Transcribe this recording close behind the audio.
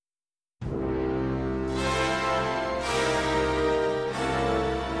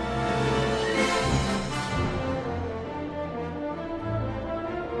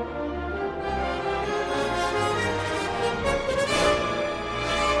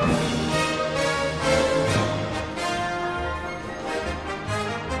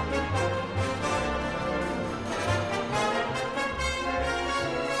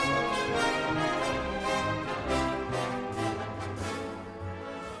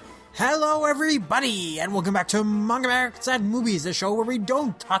Hello everybody, and welcome back to Manga Americans and Movies, the show where we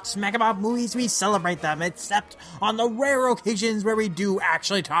don't talk smack about movies, we celebrate them, except on the rare occasions where we do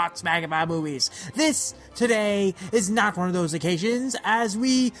actually talk smack about movies. This, today, is not one of those occasions, as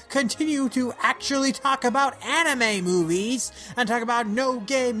we continue to actually talk about anime movies, and talk about No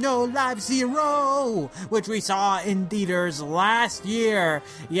Game, No Life Zero, which we saw in theaters last year.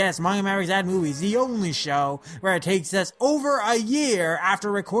 Yes, Manga Americans and Movies, the only show where it takes us over a year after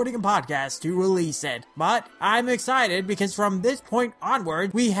recording a podcast to release it. But I'm excited because from this point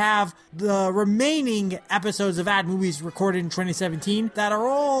onward, we have the remaining episodes of Ad Movies recorded in 2017 that are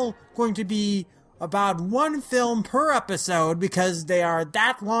all going to be about one film per episode because they are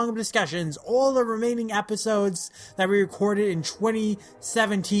that long of discussions. All the remaining episodes that we recorded in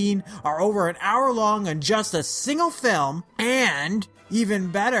 2017 are over an hour long on just a single film. And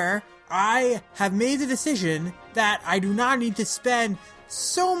even better, I have made the decision that I do not need to spend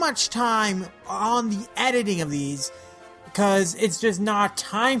so much time on the editing of these because it's just not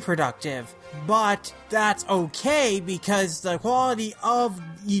time productive. But that's okay because the quality of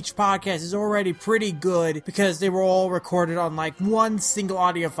each podcast is already pretty good because they were all recorded on like one single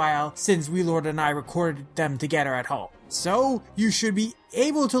audio file since Wheelord and I recorded them together at home. So you should be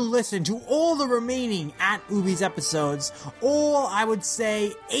able to listen to all the remaining At Movies episodes, all I would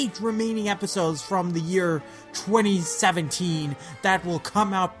say 8 remaining episodes from the year 2017 that will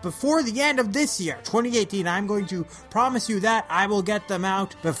come out before the end of this year, 2018. I'm going to promise you that I will get them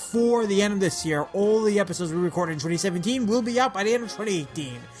out before the end of this year. All the episodes we recorded in 2017 will be out by the end of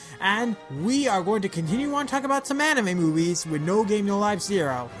 2018. And we are going to continue on talking about some anime movies with No Game, No Life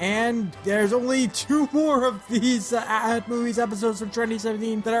Zero. And there's only 2 more of these At Movies episodes from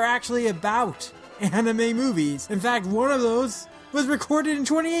 2017 that are actually about anime movies. In fact, one of those was recorded in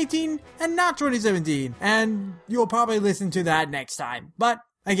 2018 and not 2017. And you'll probably listen to that next time. But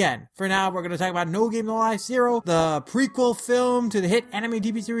again, for now, we're going to talk about No Game, No Life Zero, the prequel film to the hit anime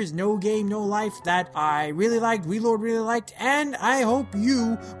TV series No Game, No Life that I really liked, Wheelord really liked, and I hope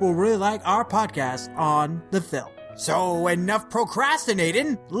you will really like our podcast on the film. So, enough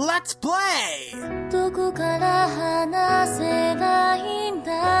procrastinating, let's play! どこから話せばいいん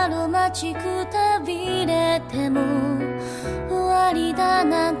だろう待ちくたびれても終わりだ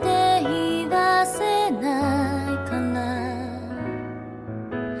なんて言わせないから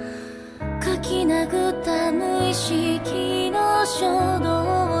書き殴った無意識の衝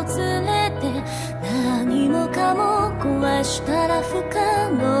動を連れて何もかも壊したら不可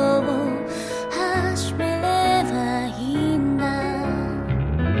能を始めればいいんだ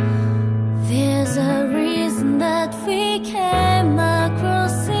There's a reason that we came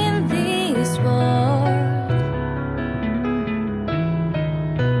across in this world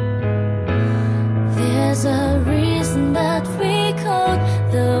There's a reason that we called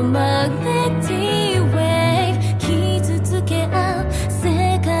the magnetic wave 傷つけ合う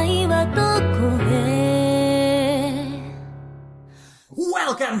世界はどこへ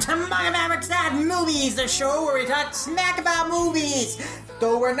Welcome to Manga Mavericks and Movies, the show where we talk smack about movies.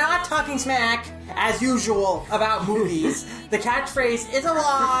 Though we're not talking smack, as usual, about movies. The catchphrase is a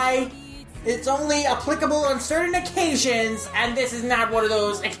lie. It's only applicable on certain occasions, and this is not one of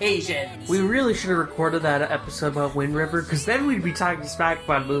those occasions. We really should have recorded that episode about Wind River, because then we'd be talking smack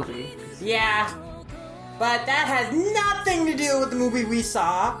about a movie. Yeah, but that has nothing to do with the movie we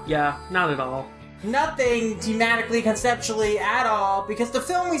saw. Yeah, not at all. Nothing thematically, conceptually at all, because the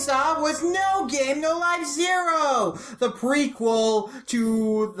film we saw was No Game, No Life Zero, the prequel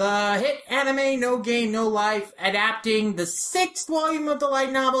to the hit anime No Game, No Life, adapting the 6th volume of the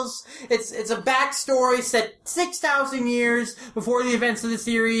light novels. It's a backstory set 6,000 years before the events of the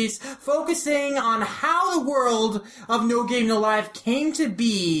series, focusing on how the world of No Game, No Life came to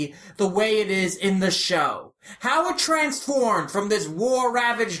be the way it is in the show. How it transformed from this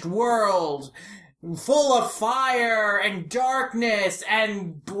war-ravaged world full of fire and darkness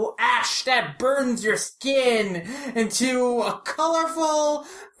and ash that burns your skin into a colorful,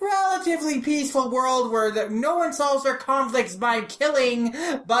 relatively peaceful world where no one solves their conflicts by killing,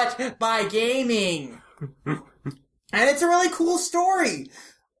 but by gaming. And it's a really cool story.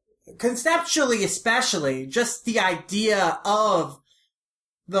 Conceptually especially, just the idea of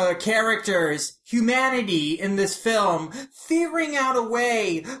the characters, humanity in this film, figuring out a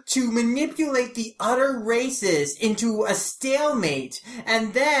way to manipulate the other races into a stalemate,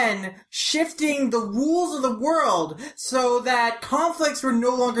 and then shifting the rules of the world so that conflicts would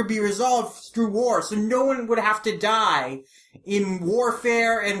no longer be resolved through war, so no one would have to die in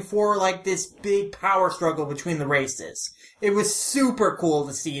warfare and for, like, this big power struggle between the races. It was super cool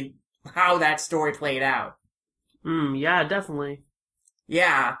to see how that story played out. Yeah, definitely.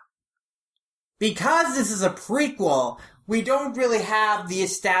 Yeah. because this is a prequel, we don't really have the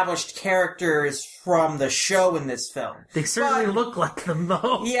established characters from the show in this film. They certainly look like them,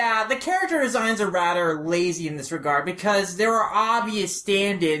 though. Yeah, the character designs are rather lazy in this regard because there are obvious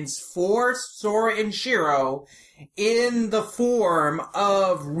stand-ins for Sora and Shiro in the form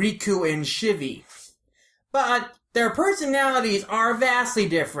of Riku and Shivi. But their personalities are vastly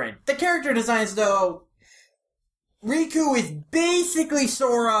different. The character designs, though, Riku is basically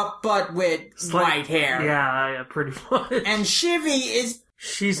Sora, but with white hair. Yeah, pretty much. And Shivi is...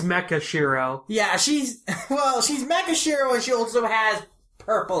 She's Mecha Shiro. Yeah, she's Mecha Shiro, and she also has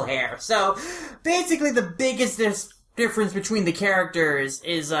purple hair. So, basically the biggest difference between the characters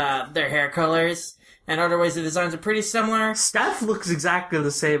is their hair colors. And otherwise the designs are pretty similar. Steph looks exactly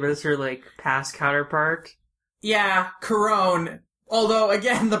the same as her, past counterpart. Yeah, Corone. Although,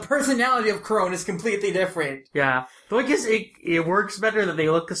 again, the personality of Corone is completely different. Yeah. Though I guess it works better that they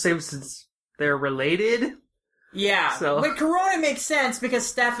look the same since they're related. Yeah. So. With Corone, it makes sense because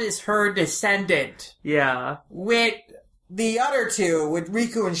Steph is her descendant. Yeah. With the other two, with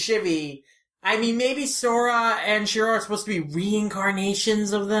Riku and Shivi, I mean, maybe Sora and Shiro are supposed to be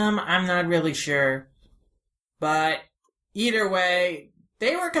reincarnations of them. I'm not really sure. But either way,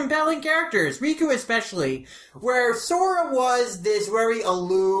 they were compelling characters, Riku especially, where Sora was this very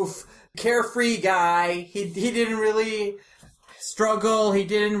aloof, carefree guy. He didn't really struggle. He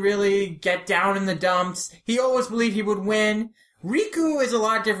didn't really get down in the dumps. He always believed he would win. Riku is a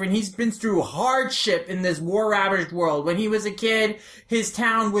lot different. He's been through hardship in this war-ravaged world. When he was a kid, his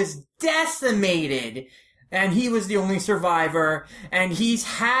town was decimated, and he was the only survivor, and he's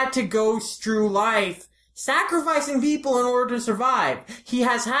had to go through life sacrificing people in order to survive. He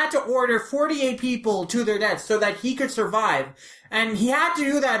has had to order 48 people to their deaths so that he could survive. And he had to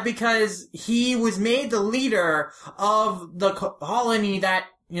do that because he was made the leader of the colony that,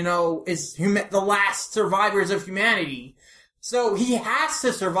 is the last survivors of humanity. So he has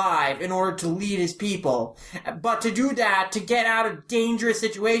to survive in order to lead his people. But to do that, to get out of dangerous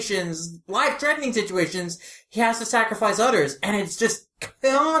situations, life-threatening situations, he has to sacrifice others. And it's just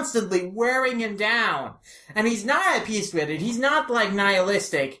constantly wearing him down. And he's not at peace with it. He's not,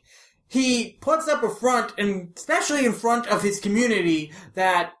 nihilistic. He puts up a front, and especially in front of his community,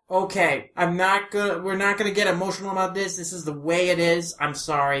 that, okay, we're not gonna get emotional about this. This is the way it is. I'm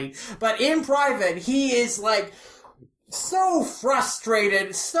sorry. But in private, he is, so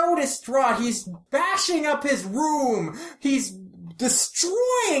frustrated, so distraught. He's bashing up his room. He's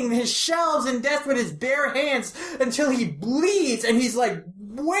destroying his shelves and desk with his bare hands until he bleeds, and he's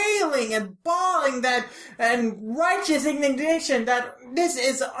wailing and bawling and righteous indignation that this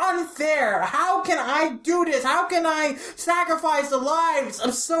is unfair. How can I do this? How can I sacrifice the lives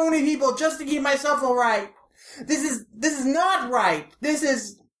of so many people just to keep myself alright? This is not right. This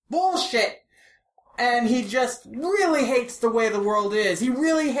is bullshit. And he just really hates the way the world is. He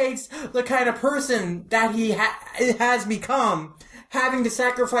really hates the kind of person that he has become, having to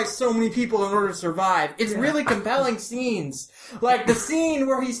sacrifice so many people in order to survive. It's really compelling scenes. Like the scene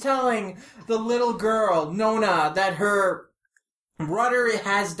where he's telling the little girl, Nona, that her brother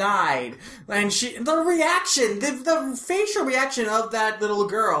has died. And the facial reaction of that little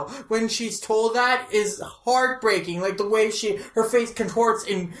girl when she's told that is heartbreaking. Like the way her face contorts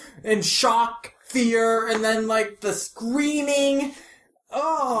in shock, fear, and then the screaming.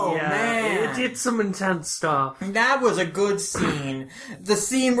 Oh, yeah, man. It's some intense stuff. That was a good scene. The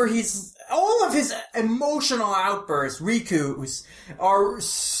scene where all of his emotional outbursts, Riku's, are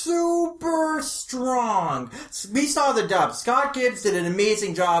super strong. We saw the dub. Scott Gibbs did an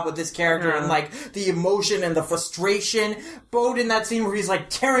amazing job with this character and the emotion and the frustration. Both in that scene where he's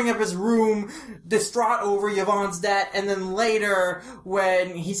tearing up his room, distraught over Yvonne's death, and then later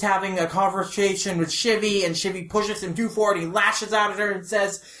when he's having a conversation with Shivi and Shivi pushes him too far and he lashes out at her and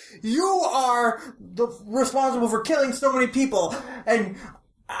says, "You are responsible for killing so many people." And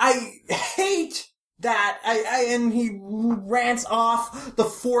I hate that. And he rants off the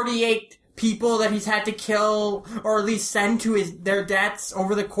 48 people that he's had to kill, or at least send to their deaths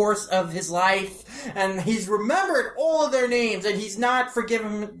over the course of his life. And he's remembered all of their names, and he's not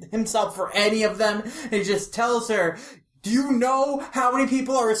forgiven himself for any of them. And he just tells her, "Do you know how many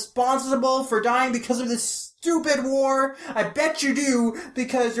people are responsible for dying because of this stupid war? I bet you do,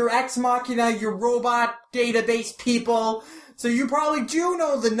 because you're Ex Machina, you're robot database people. So you probably do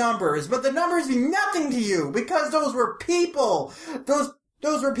know the numbers, but the numbers mean nothing to you, because those were people.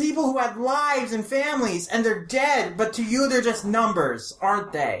 Those were people who had lives and families, and they're dead, but to you they're just numbers,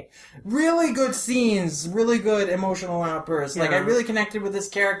 aren't they?" Really good scenes, really good emotional outbursts. I really connected with this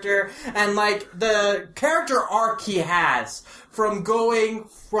character, and the character arc he has from going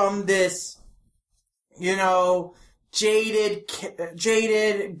from this jaded,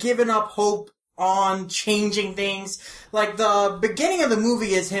 giving up hope on changing things. Like, the beginning of the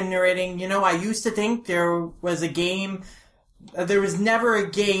movie is him narrating, I used to think there was never a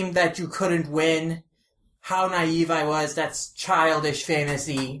game that you couldn't win. How naive I was. That's childish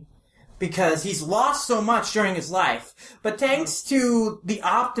fantasy. Because he's lost so much during his life. But thanks to the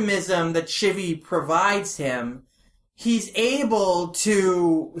optimism that Chibi provides him, he's able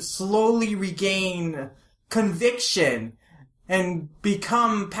to slowly regain conviction and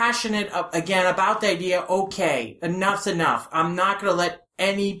become passionate again about the idea, okay, enough's enough. I'm not going to let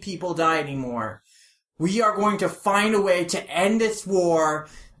any people die anymore. We are going to find a way to end this war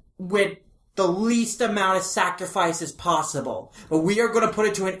with the least amount of sacrifices possible. But we are going to put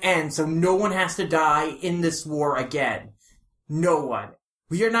it to an end so no one has to die in this war again. No one.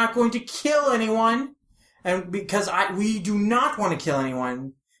 We are not going to kill anyone, and because we do not want to kill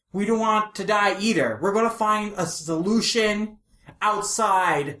anyone. We don't want to die either. We're going to find a solution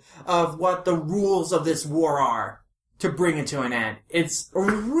outside of what the rules of this war are to bring it to an end. It's a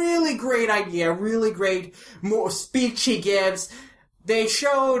really great idea, really great speech he gives. They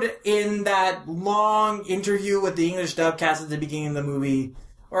showed in that long interview with the English dubcast at the beginning of the movie,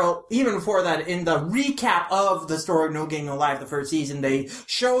 or even before that, in the recap of the story of No Game No Life, the first season, they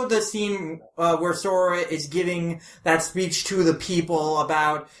showed the scene where Sora is giving that speech to the people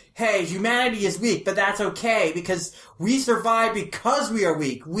about, hey, humanity is weak, but that's okay, because we survive because we are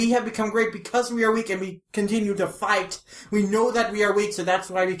weak. We have become great because we are weak, and we continue to fight. We know that we are weak, so that's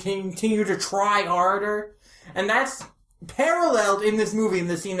why we continue to try harder. And that's paralleled in this movie, in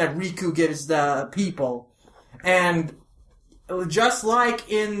the scene that Riku gives the people. And just like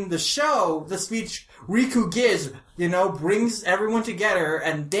in the show, the speech Riku gives, brings everyone together,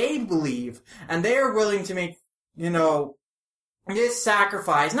 and they believe, and they are willing to make, this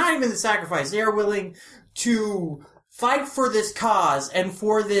sacrifice, not even the sacrifice, they are willing to fight for this cause and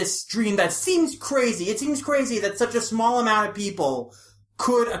for this dream that seems crazy. It seems crazy that such a small amount of people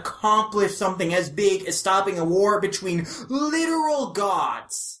could accomplish something as big as stopping a war between literal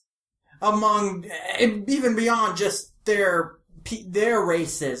gods among, even beyond just their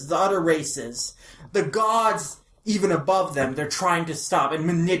races, the other races. The gods, even above them, they're trying to stop and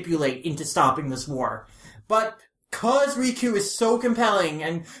manipulate into stopping this war. But because Riku is so compelling,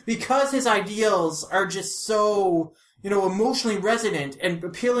 and because his ideals are just so, emotionally resonant and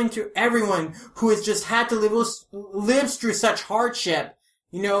appealing to everyone who has just had to live through such hardship,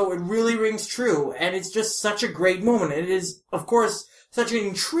 it really rings true. And it's just such a great moment. It is, of course, such an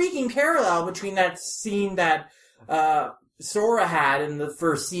intriguing parallel between that scene that Sora had in the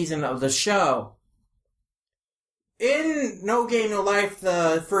first season of the show. In No Game No Life,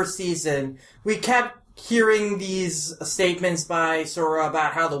 the first season, we kept hearing these statements by Sora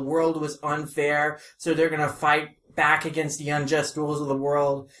about how the world was unfair, so they're going to fight back against the unjust rules of the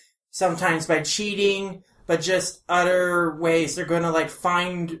world, sometimes by cheating, but just other ways. They're going to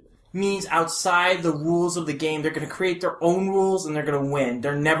find means outside the rules of the game. They're going to create their own rules, and they're going to win.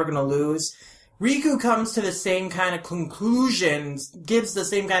 They're never going to lose. Riku comes to the same kind of conclusions, gives the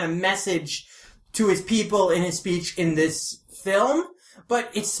same kind of message to his people in his speech in this film, but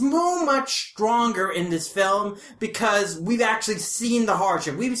it's so much stronger in this film because we've actually seen the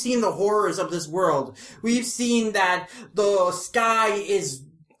hardship. We've seen the horrors of this world. We've seen that the sky is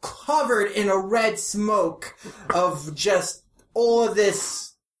covered in a red smoke of just all of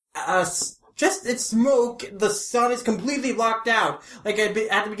this, it's smoke. The sun is completely blocked out. Like at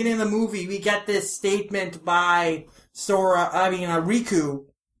the beginning of the movie, we get this statement by Riku,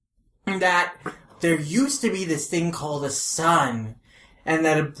 that there used to be this thing called a sun, and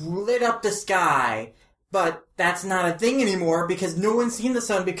that it lit up the sky, but that's not a thing anymore because no one's seen the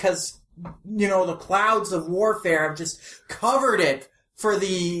sun because, the clouds of warfare have just covered it for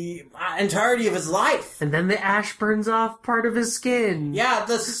the entirety of his life. And then the ash burns off part of his skin. Yeah,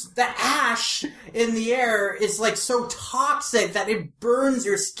 the ash in the air is so toxic that it burns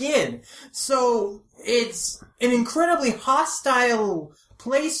your skin. So it's an incredibly hostile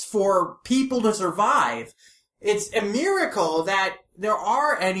place for people to survive. It's a miracle that there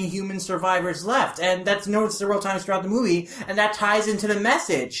are any human survivors left, and that's noticed several times throughout the movie, and that ties into the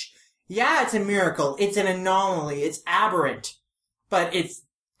message. Yeah, it's a miracle. It's an anomaly. It's aberrant. But it's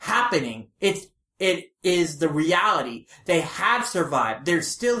happening. It is the reality. They have survived. They're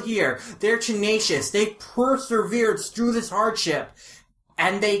still here. They're tenacious. They persevered through this hardship.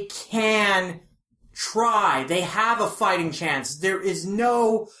 And they can try. They have a fighting chance. There is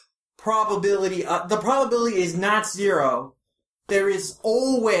no probability. The probability is not zero. There is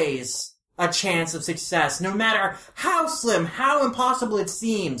always a chance of success. No matter how slim, how impossible it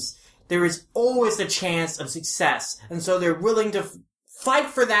seems, there is always a chance of success. And so they're willing to fight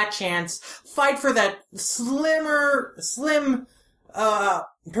for that chance, fight for that slim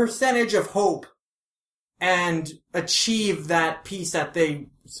percentage of hope, and achieve that peace that they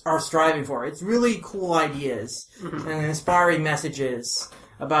are striving for. It's really cool ideas and inspiring messages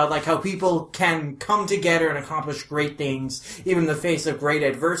about like how people can come together and accomplish great things, even in the face of great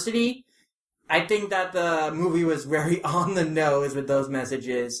adversity. I think that the movie was very on the nose with those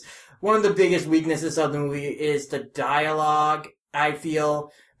messages. One of the biggest weaknesses of the movie is the dialogue, I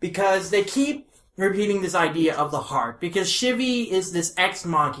feel, because they keep repeating this idea of the heart. Because Shivy is this ex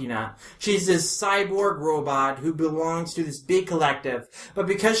machina. She's this cyborg robot who belongs to this big collective. But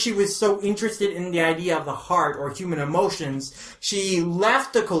because she was so interested in the idea of the heart or human emotions, she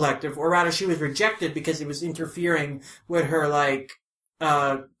left the collective, or rather she was rejected because it was interfering with her, like,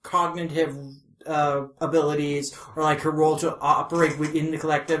 cognitive abilities, or like her role to operate within the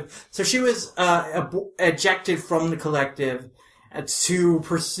collective. So she was ejected from the collective to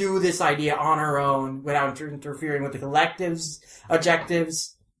pursue this idea on her own without interfering with the collective's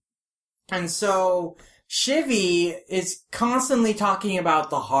objectives. And so Shivy is constantly talking about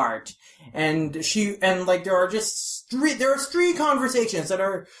the heart. And there are three conversations that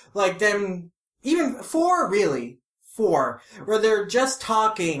are like them, even four, where they're just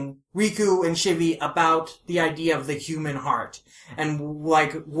talking, Riku and Shivy, about the idea of the human heart and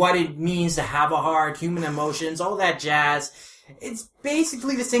like what it means to have a heart, human emotions, all that jazz. It's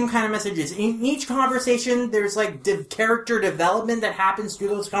basically the same kind of messages. In each conversation, there's like character development that happens through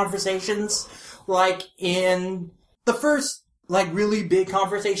those conversations. Like in the first like really big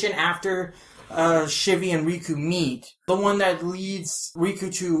conversation after Shivy and Riku meet, the one that leads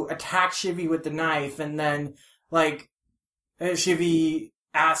Riku to attack Shivy with the knife, and then like Shivy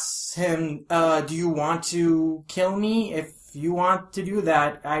asks him, do you want to kill me? If you want to do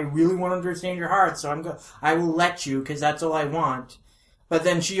that, I really want to understand your heart, so I will let you, because that's all I want. But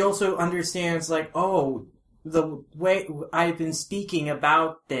then she also understands, like, oh, the way I've been speaking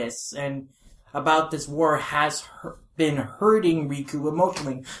about this, and about this war has been hurting Riku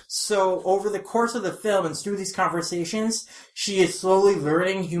emotionally. So over the course of the film and through these conversations, she is slowly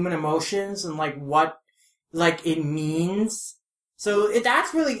learning human emotions and like what like it means. So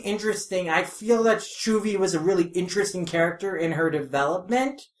that's really interesting. I feel that Shuvy was a really interesting character in her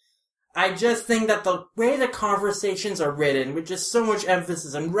development. I just think that the way the conversations are written, with just so much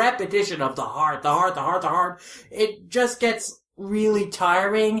emphasis and repetition of the heart, it just gets really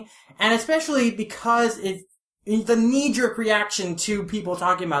tiring. And especially because the knee-jerk reaction to people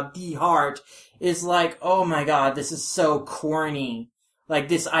talking about the heart is like, oh my god, this is so corny. Like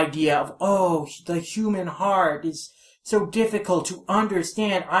this idea of, oh, the human heart is so difficult to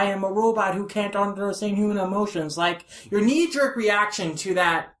understand. I am a robot who can't understand human emotions. Like, your knee-jerk reaction to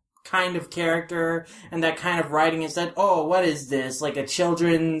that kind of character and that kind of writing is that, oh, what is this? Like a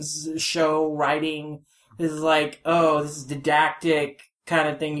children's show writing? This is like, oh, this is didactic kind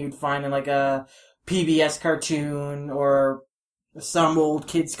of thing you'd find in like a PBS cartoon or some old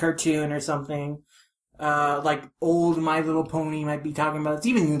kid's cartoon or something. Like old My Little Pony might be talking about, it's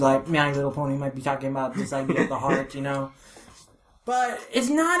even new like My Little Pony might be talking about this idea of the heart, you know. But it's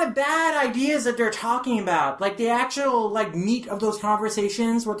not a bad ideas that they're talking about. Like the actual like meat of those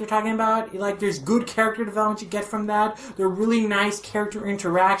conversations, what they're talking about, like there's good character development you get from that. There are really nice character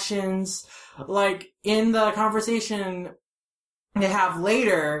interactions. Like in the conversation they have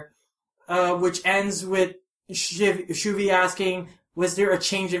later, which ends with Shuvy asking, was there a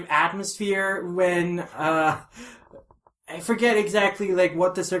change of atmosphere when, I forget exactly, like,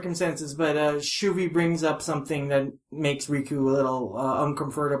 what the circumstances, but, Shuvy brings up something that makes Riku a little,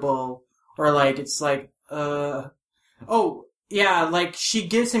 uncomfortable, or, like, it's like, oh, yeah, like, she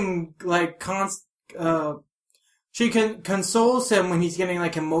gives him, like, she consoles him when he's getting,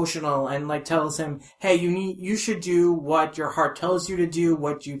 like, emotional and, like, tells him, hey, you should do what your heart tells you to do,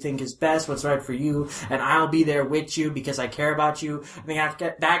 what you think is best, what's right for you, and I'll be there with you because I care about you. I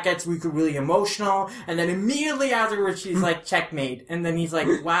think that gets Riku really emotional, and then immediately afterwards she's like, checkmate. And then he's like,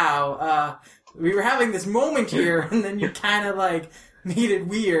 wow, we were having this moment here, and then you kind of, like, made it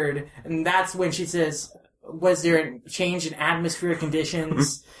weird. And that's when she says, was there a change in atmospheric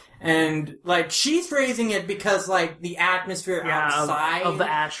conditions? And, like, she's phrasing it because, like, the atmosphere outside of the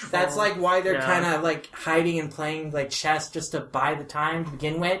ashfall. That's, like, why they're kind of, like, hiding and playing, like, chess just to buy the time to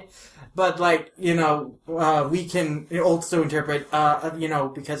begin with. But, like, you know, we can also interpret, you know,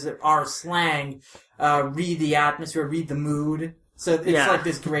 because of our slang, read the atmosphere, read the mood. So it's like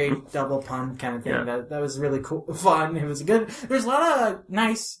this great double pun kind of thing. Yeah. That was really cool, fun. It was good. There's a lot of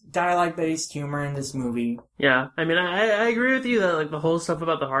nice dialogue-based humor in this movie. Yeah, I mean, I agree with you that like the whole stuff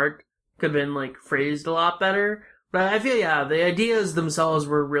about the heart could have been, like, phrased a lot better. But I feel, the ideas themselves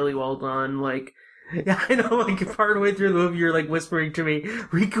were really well done. Like, yeah, I know, like, part of the way through the movie, you're, like, whispering to me,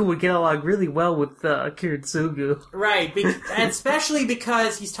 Riku would get along really well with Kiritsugu. Right, especially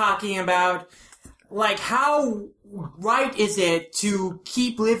because he's talking about, like, how right is it to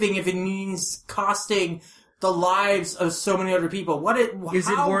keep living if it means costing the lives of so many other people?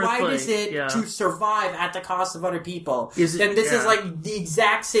 How right is it to survive at the cost of other people? This is like the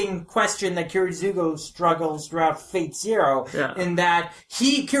exact same question that Kiritsugu struggles throughout Fate Zero, in that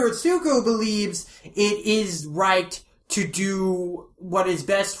Kiritsugu believes it is right to do what is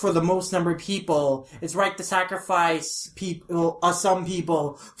best for the most number of people. It's right to sacrifice some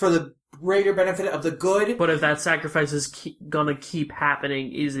people for the greater benefit of the good. But if that sacrifice is gonna keep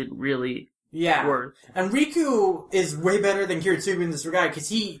happening, is it really... worth. And Riku is way better than Kiritsugu in this regard, because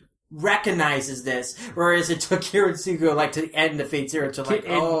he recognizes this, whereas it took Kiritsugu, like, to the end of Fate Zero to, like,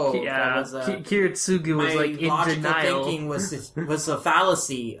 Kiritsugu was, like, in denial. Thinking was a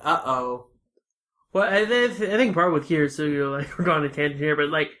fallacy. Uh-oh. Well, I think part with Kiritsugu, like, we're going on a tangent here, but,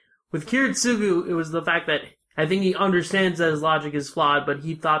 like, with Kiritsugu, it was the fact that I think he understands that his logic is flawed, but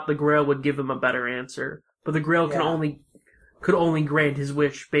he thought the Grail would give him a better answer. But the Grail could only grant his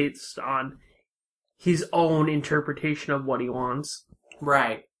wish based on his own interpretation of what he wants.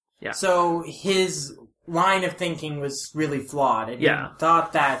 Right. Yeah. So his line of thinking was really flawed. And he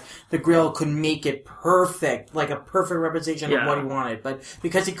thought that the Grail could make it perfect, like a perfect representation of what he wanted. But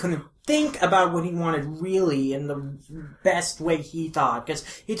because he couldn't think about what he wanted really in the best way he thought, because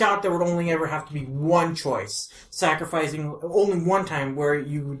he thought there would only ever have to be one choice, sacrificing only one time where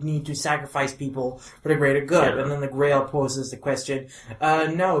you would need to sacrifice people for the greater good. And then the Grail poses the question,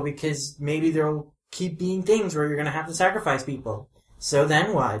 no, because maybe there'll keep being things where you're going to have to sacrifice people. So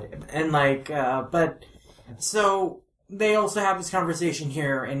then what? And so they also have this conversation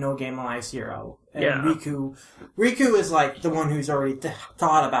here in No Game Alive Zero. And Riku is like the one who's already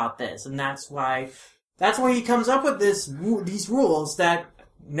thought about this, and that's why he comes up with these rules that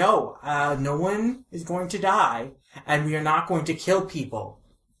no one is going to die, and we are not going to kill people.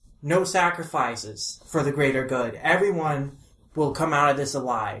 No sacrifices for the greater good. Everyone will come out of this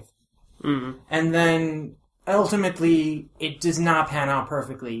alive. Mm-hmm. And then ultimately, it does not pan out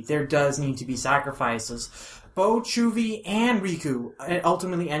perfectly. There does need to be sacrifices. Both Chuvi and Riku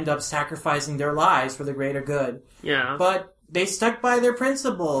ultimately end up sacrificing their lives for the greater good. Yeah. But they stuck by their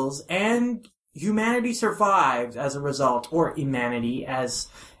principles, and humanity survived as a result, or humanity, as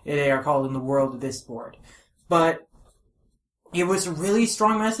they are called in the world of this board. But it was a really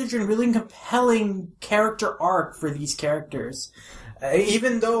strong message and really compelling character arc for these characters.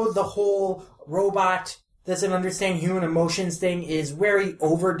 Even though the whole robot doesn't understand human emotions thing is very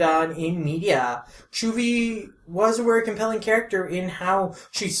overdone in media, Chuvi was a very compelling character in how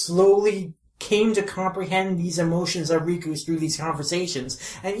she slowly came to comprehend these emotions of Riku's through these conversations.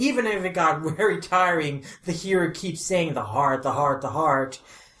 And even if it got very tiring, the hero keeps saying the heart, the heart, the heart.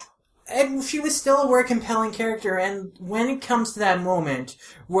 And she was still a very compelling character, and when it comes to that moment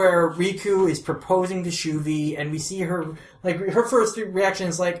where Riku is proposing to Chuvi, and we see her, like, her first reaction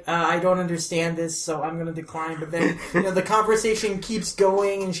is like, I don't understand this, so I'm gonna decline, but then, the conversation keeps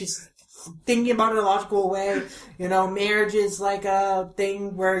going, and she's thinking about it in a logical way. Marriage is like a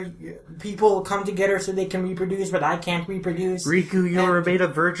thing where people come together so they can reproduce, but I can't reproduce. Riku, you were made a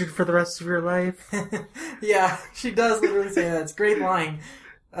virgin for the rest of your life. Yeah, she does literally say that. It's a great line.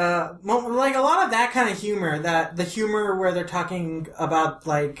 Like a lot of that kind of humor, that the humor where they're talking about,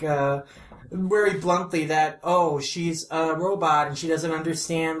 like, very bluntly that, she's a robot and she doesn't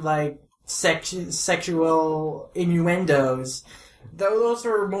understand, like, sexual innuendos. Those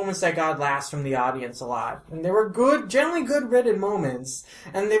were moments that got laughs from the audience a lot. And they were good, generally good written moments.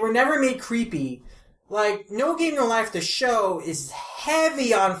 And they were never made creepy. Like, No Game No Life, the show, is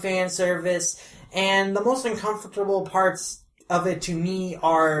heavy on fan service, and the most uncomfortable parts of it to me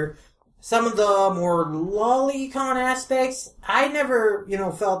are some of the more lolicon aspects. I never,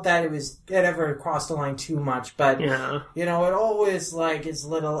 felt that it ever crossed the line too much, but, it always, like, is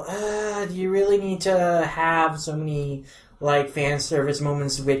little, do you really need to have so many, like, fan service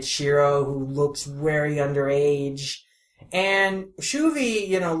moments with Shiro, who looks very underage? And Chuvi,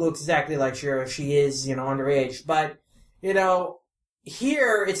 looks exactly like Shiro. She is, underage, but,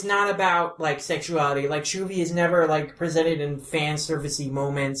 here, it's not about, like, sexuality. Like, Chuvi is never, like, presented in fan servicey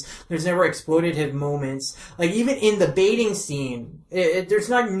moments. There's never exploitative moments. Like, even in the baiting scene, there's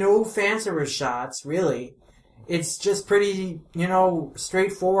no fan service shots, really. It's just pretty,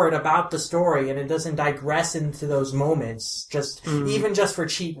 straightforward about the story, and it doesn't digress into those moments, even just for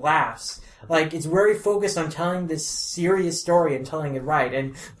cheap laughs. like, it's very focused on telling this serious story and telling it right,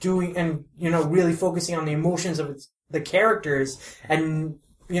 and really focusing on the emotions of the characters, and,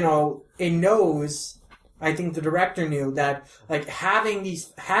 it knows, I think the director knew that, like, having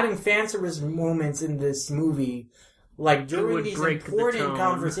fan service moments in this movie, like, during these important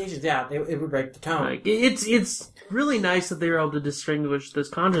conversations, it would break the tone. Like, it's really nice that they were able to distinguish this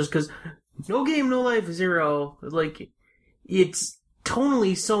contrast, because No Game, No Life, Zero, like, it's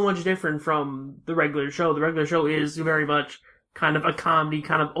tonally so much different from the regular show. The regular show is very much kind of a comedy,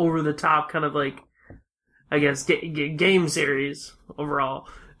 kind of over-the-top, kind of like, I guess, game series overall.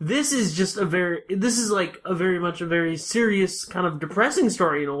 This is just very much a very serious, kind of depressing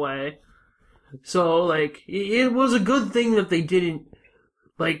story in a way. So, like, it was a good thing that they didn't,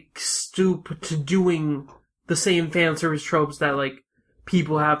 like, stoop to doing the same fan service tropes that, like,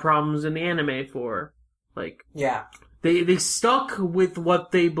 people have problems in the anime for. Like, yeah. They stuck with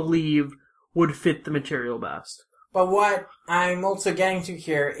what they believe would fit the material best. But what I'm also getting to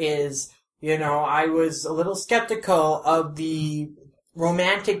here is, I was a little skeptical of the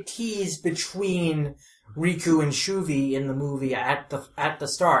romantic tease between Riku and Shuvi in the movie at the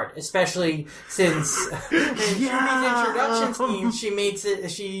start, especially since in Shuvi's introduction scene,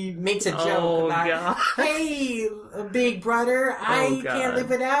 she makes a joke about, God. Hey, big brother, I can't live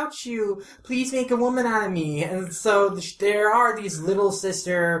without you. Please make a woman out of me. And so there are these little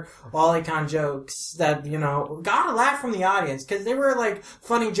sister lolicon jokes that, got a laugh from the audience, because they were, like,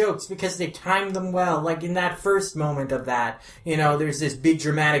 funny jokes because they timed them well. Like, in that first moment of that, there's this big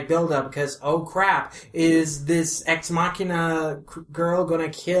dramatic build-up because, oh crap, is this Ex Machina girl gonna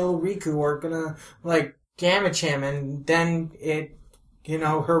kill Riku or gonna, like, damage him? And then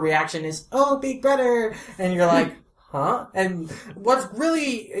her reaction is, oh, big brother! And you're like, huh? And what's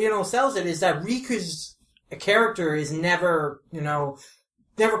really, sells it is that Riku's character is never,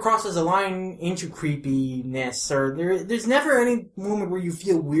 never crosses a line into creepiness, or there's never any moment where you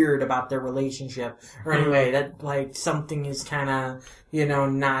feel weird about their relationship, or anyway, that, like, something is kinda,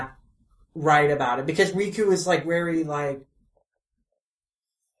 not right about it, because Riku is, like, very, like,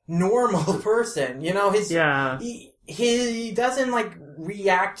 normal person, he doesn't, like,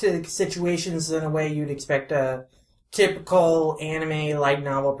 react to situations in a way you'd expect a typical anime light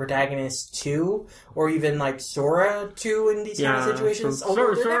novel protagonist to, or even, like, Sora to in these kind of situations.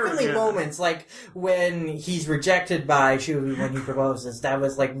 Although there are definitely moments, like, when he's rejected by Shuvi when he proposes, that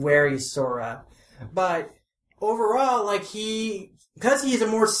was, like, very Sora. But overall, like, because he's a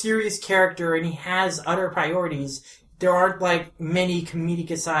more serious character and he has other priorities, there aren't, like, many comedic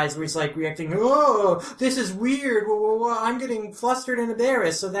asides where he's, like, reacting, oh, this is weird, I'm getting flustered and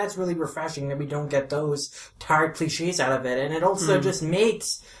embarrassed, so that's really refreshing that we don't get those tired cliches out of it. And it also just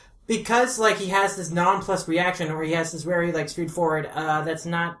makes, because, like, he has this nonplussed reaction, or he has this very, like, straightforward, that's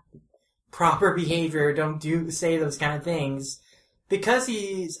not proper behavior, don't say those kind of things. Because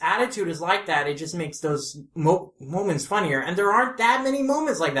his attitude is like that, it just makes those moments funnier. And there aren't that many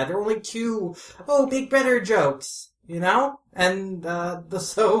moments like that. There are only 2, big brother jokes. And,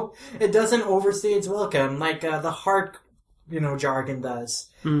 so it doesn't overstay its welcome, like, the heart, jargon does.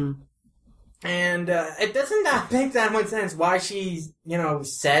 Mm. And, it doesn't make that much sense why she,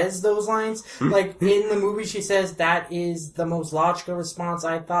 says those lines. Like, in the movie she says, that is the most logical response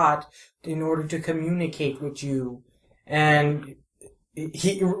I thought in order to communicate with you. And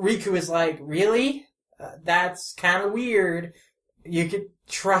Riku is like, really? That's kind of weird. You could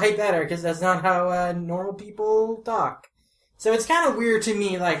try better, because that's not how normal people talk. So it's kind of weird to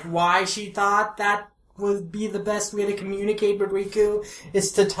me, like, why she thought that would be the best way to communicate with Riku,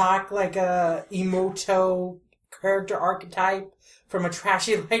 is to talk like a Emoto character archetype from a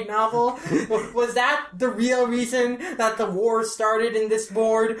trashy light novel. Was that the real reason that the war started in this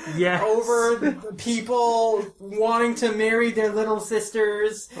board? Yes. Over people wanting to marry their little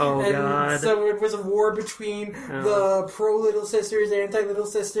sisters. Oh, and God. So it was a war between the pro-little sisters, anti-little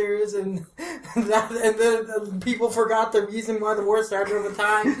sisters, and the people forgot the reason why the war started over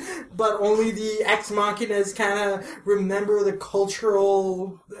time, but only the Ex Machinas kind of remember the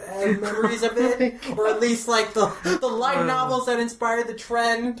cultural memories of it, or at least, like, the light novels that inspired the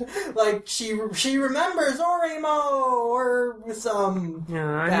trend. Like, she remembers Oremo, or some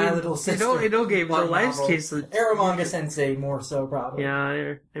bad little sister. In No Game, No Life's case, Eromanga Sensei more so, probably.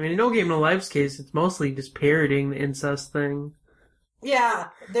 Yeah, I mean, in No Game, No Life's case, it's mostly just parroting the incest thing. Yeah,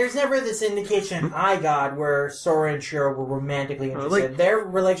 there's never this indication I got where Sora and Shiro were romantically interested. Their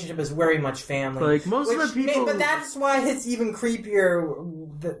relationship is very much family. Like, most of the people... But that's why it's even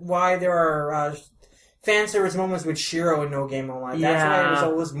creepier, why there are fan service moments with Shiro in No Game No Life. That's why it was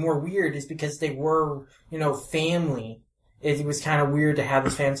always more weird, is because they were, family. it was kind of weird to have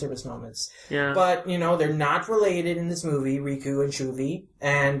these fan service moments. Yeah. But, they're not related in this movie, Riku and Shuvi,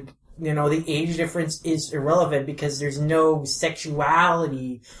 and, the age difference is irrelevant because there's no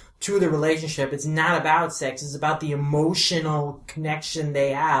sexuality to the relationship. It's not about sex. It's about the emotional connection they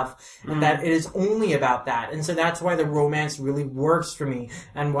have, and that it is only about that. And so that's why the romance really works for me,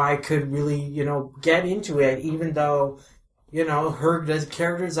 and why I could really, get into it, even though, her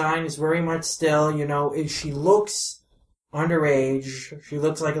character design is very much still, she looks underage. She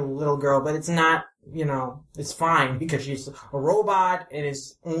looks like a little girl, but it's not, it's fine because she's a robot, and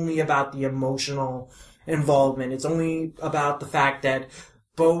it's only about the emotional involvement. It's only about the fact that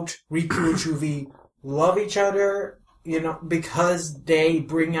both Riku and Shuvi love each other, because they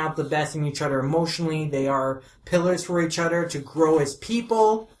bring out the best in each other emotionally. They are pillars for each other to grow as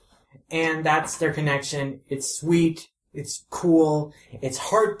people, and that's their connection. It's sweet, it's cool, it's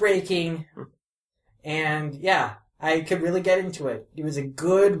heartbreaking, and yeah, I could really get into it. It was a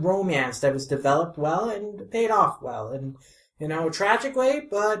good romance that was developed well and paid off well, and, a tragic way,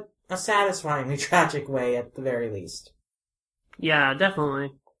 but a satisfyingly tragic way at the very least. Yeah,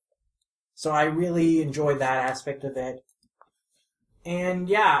 definitely. So I really enjoyed that aspect of it. And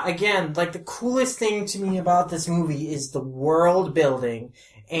yeah, again, the coolest thing to me about this movie is the world building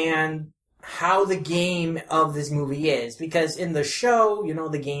and how the game of this movie is. Because in the show,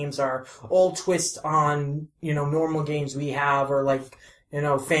 the games are all twist on, normal games we have or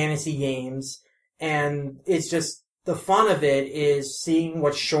fantasy games. And it's just, the fun of it is seeing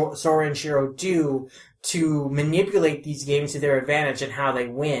what Sora and Shiro do to manipulate these games to their advantage and how they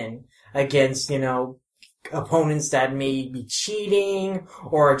win against, opponents that may be cheating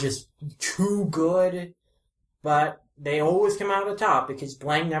or are just too good. But they always come out on top because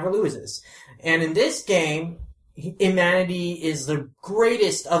Blank never loses. And in this game, humanity is the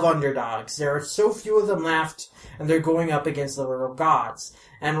greatest of underdogs. There are so few of them left, and they're going up against the little gods.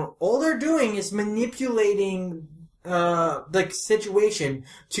 And all they're doing is manipulating the situation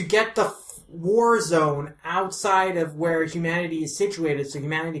to get the war zone outside of where humanity is situated so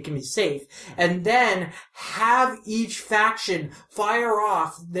humanity can be safe, and then have each faction fire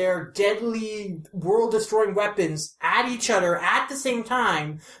off their deadly world-destroying weapons at each other at the same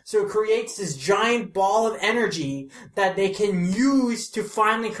time, so it creates this giant ball of energy that they can use to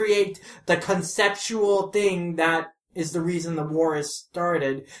finally create the conceptual thing that is the reason the war is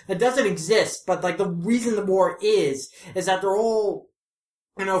started. That doesn't exist, but the reason the war is that they're all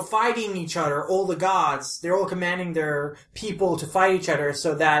fighting each other, all the gods. They're all commanding their people to fight each other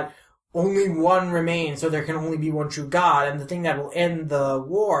so that only one remains, so there can only be one true god. And the thing that will end the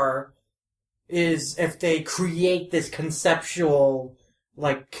war is if they create this conceptual,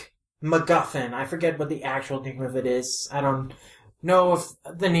 MacGuffin. I forget what the actual name of it is. I don't know if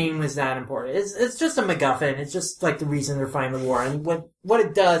the name is that important. It's just a MacGuffin. It's just, the reason they're fighting the war. And what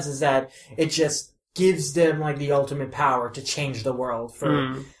it does is that it just gives them, the ultimate power to change the world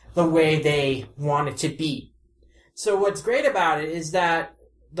for the way they want it to be. So what's great about it is that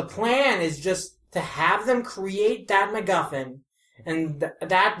the plan is just to have them create that MacGuffin, and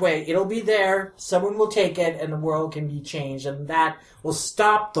that way it'll be there, someone will take it, and the world can be changed, and that will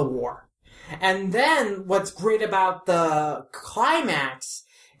stop the war. And then what's great about the climax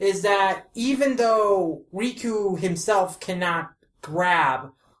is that even though Riku himself cannot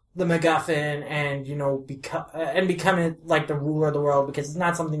grab the MacGuffin and, become it the ruler of the world, because it's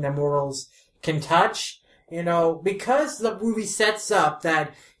not something that mortals can touch, because the movie sets up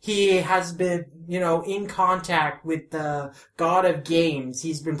that he has been, in contact with the god of games.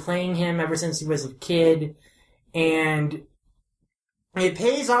 He's been playing him ever since he was a kid, and it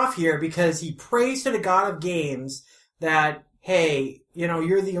pays off here because he prays to the god of games that, hey,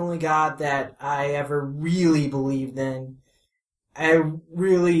 you're the only god that I ever really believed in.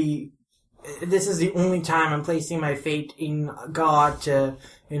 This is the only time I'm placing my faith in God to,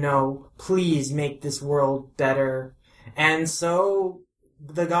 please make this world better. And so,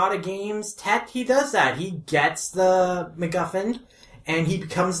 the god of games, Tet, he does that. He gets the MacGuffin, and he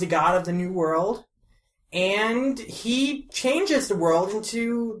becomes the god of the new world, and he changes the world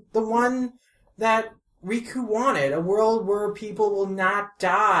into the one that Riku wanted, a world where people will not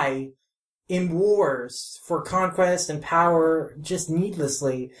die in wars for conquest and power just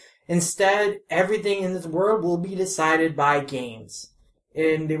needlessly. Instead, everything in this world will be decided by games.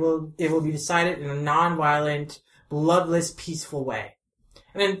 And it will be decided in a non-violent, bloodless, peaceful way.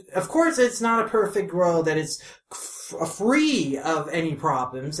 And of course, it's not a perfect world that is free of any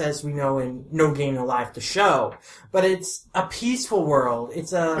problems, as we know in No Game No Life, the show. But it's a peaceful world.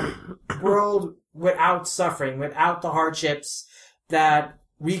 It's a world without suffering, without the hardships that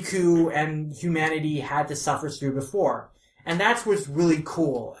Riku and humanity had to suffer through before. And that's what's really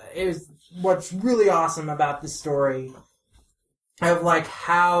cool. What's really awesome about this story of like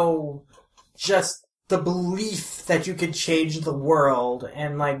how just the belief that you could change the world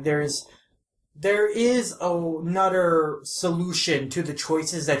and like there is another solution to the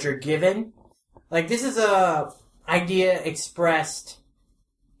choices that you're given. Like this is a idea expressed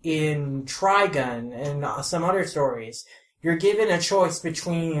in Trigun and some other stories. You're given a choice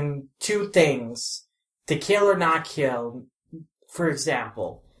between two things, to kill or not kill, for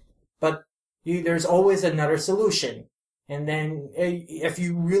example. But there's always another solution. And then if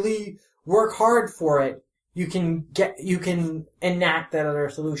you really work hard for it, you can enact that other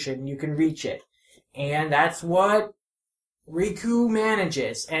solution. You can reach it. And that's what Riku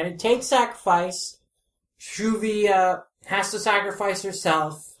manages. And it takes sacrifice. Shuvi has to sacrifice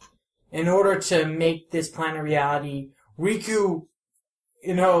herself in order to make this plan a reality. Riku,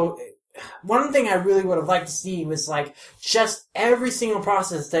 one thing I really would have liked to see was, like, just every single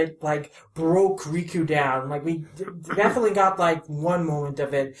process that, like, broke Riku down. Like, we definitely got, like, one moment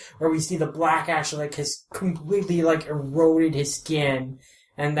of it where we see the black ash, like, has completely, like, eroded his skin.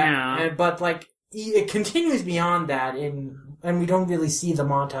 And that, but, like, it continues beyond that, and we don't really see the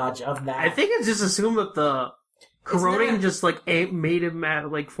montage of that. I think it's just assumed that the corroding just, like, made him,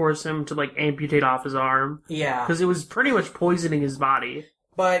 like, force him to, like, amputate off his arm. Yeah. Because it was pretty much poisoning his body.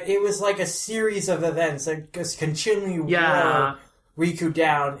 But it was like a series of events that just continually wore Riku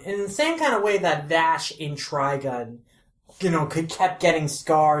down. In the same kind of way that Vash in Trigun, kept getting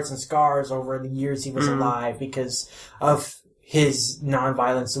scars and scars over the years he was alive because of his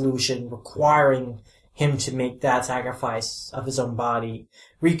non-violent solution requiring him to make that sacrifice of his own body.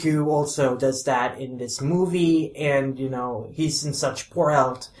 Riku also does that in this movie, and, he's in such poor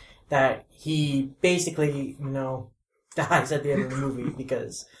health that he basically, dies at the end of the movie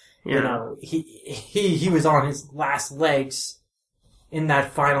because, he was on his last legs in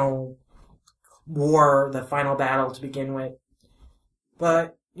that final war, the final battle to begin with.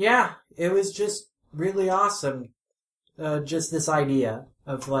 But, yeah, it was just really awesome. Just this idea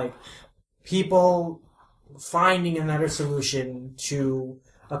of, like, people finding another solution to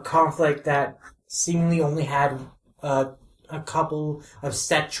a conflict that seemingly only had a couple of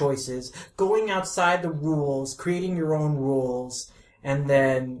set choices, going outside the rules, creating your own rules, and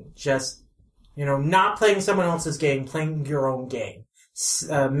then just, not playing someone else's game, playing your own game,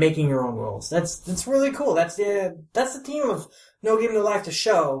 making your own rules. That's really cool. That's the theme of No Game No Life to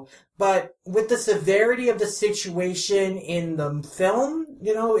show. But with the severity of the situation in the film,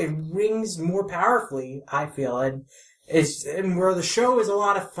 it rings more powerfully, I feel. And where the show is a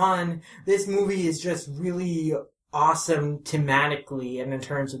lot of fun, this movie is just really awesome thematically and in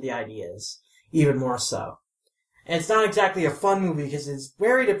terms of the ideas, even more so. And it's not exactly a fun movie because it's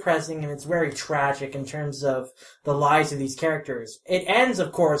very depressing and it's very tragic in terms of the lives of these characters. It ends,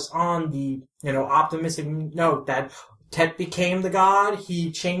 of course, on the, optimistic note that Tet became the god,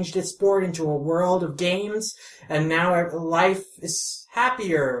 he changed his sport into a world of games, and now life is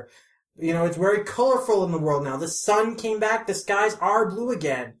happier. It's very colorful in the world now. The sun came back, the skies are blue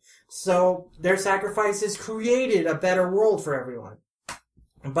again. So their sacrifices created a better world for everyone.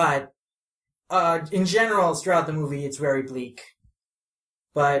 But in general, throughout the movie, it's very bleak.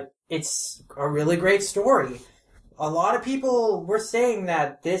 But it's a really great story. A lot of people were saying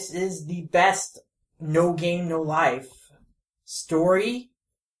that this is the best No Game, No Life story,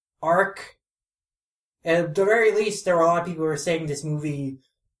 arc. At the very least, there were a lot of people who were saying this movie,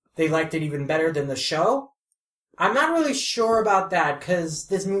 they liked it even better than the show. I'm not really sure about that, because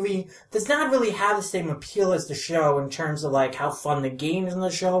this movie does not really have the same appeal as the show in terms of, like, how fun the games in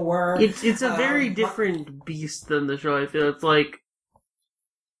the show were. It's a very different beast than the show, I feel. It's like,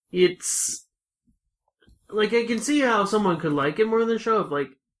 I can see how someone could like it more than the show, if, like,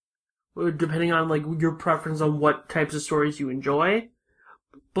 depending on, like, your preference on what types of stories you enjoy.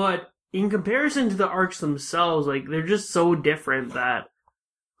 But in comparison to the arcs themselves, like, they're just so different that,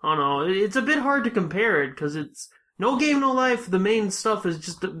 I don't know, it's a bit hard to compare it, because it's No Game, No Life, the main stuff is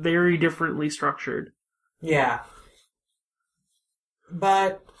just very differently structured. Yeah.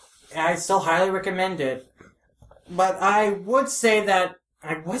 But I still highly recommend it. But I would say that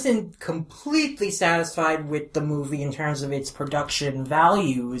I wasn't completely satisfied with the movie in terms of its production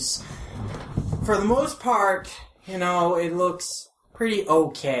values. For the most part, it looks pretty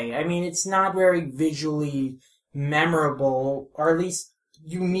okay. I mean, it's not very visually memorable, or at least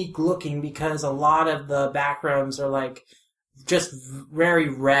unique looking, because a lot of the backgrounds are, like, just very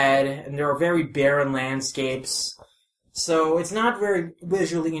red, and there are very barren landscapes. So it's not very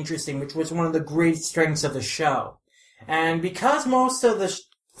visually interesting, which was one of the great strengths of the show. And because most of the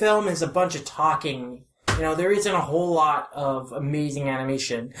film is a bunch of talking there isn't a whole lot of amazing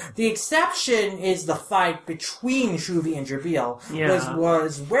animation. The exception is the fight between Shuvi and Jabril.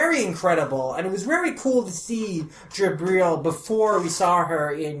 Was very incredible, and it was very cool to see Jabril before we saw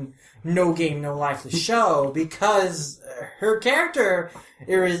her in No Game, No Life, the show, because her character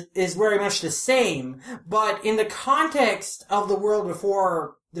is very much the same, but in the context of the world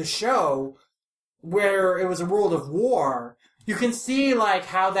before the show, where it was a world of war, you can see, like,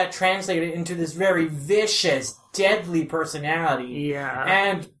 how that translated into this very vicious, deadly personality. Yeah.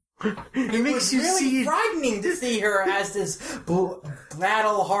 And it makes you really frightening to see her as this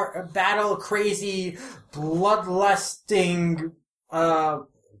battle-crazy, bloodlusting,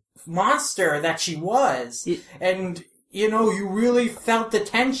 monster that she was. And, you really felt the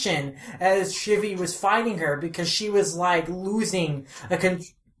tension as Shivi was fighting her, because she was, like, losing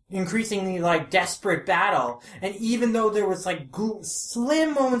increasingly, like, desperate battle. And even though there was, like,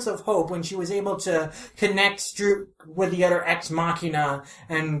 slim moments of hope when she was able to connect with the other Ex Machina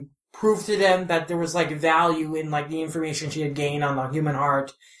and prove to them that there was, like, value in, like, the information she had gained on the human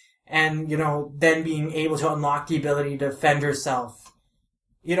heart, and, then being able to unlock the ability to defend herself.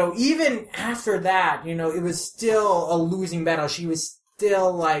 Even after that, it was still a losing battle. She was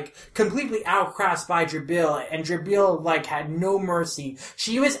still, like, completely outclassed by Jabril, and Jabril, like, had no mercy.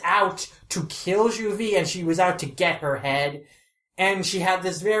 She was out to kill Shuvi, and she was out to get her head, and she had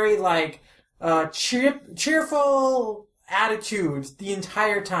this very, like, cheerful attitude the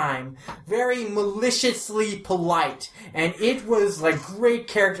entire time, very maliciously polite, and it was, like, great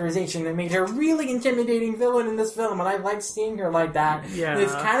characterization that made her a really intimidating villain in this film, and I like seeing her like that. Yeah. And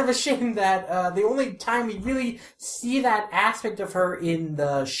it's kind of a shame that the only time we really see that aspect of her in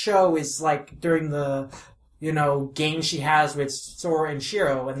the show is, like, during the game she has with Sora and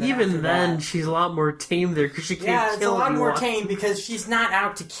Shiro. And even then, she's a lot more tame there, because she can't kill anyone. Yeah, it's a lot more tame because she's not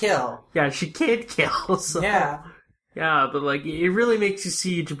out to kill. Yeah, she can't kill, so... Yeah. Yeah, but, like, it really makes you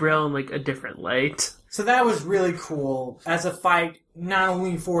see Jabril in, like, a different light. So that was really cool as a fight, not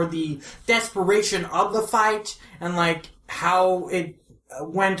only for the desperation of the fight and, like, how it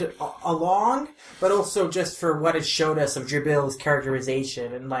went along, but also just for what it showed us of Jabril's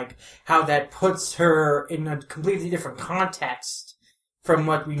characterization and, like, how that puts her in a completely different context from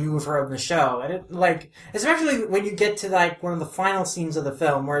what we knew of her in the show. And it, like, especially when you get to, like, one of the final scenes of the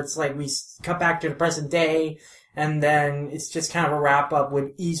film where it's like we cut back to the present day, and then it's just kind of a wrap-up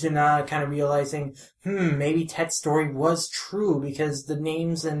with Izuna kind of realizing, maybe Tet's story was true, because the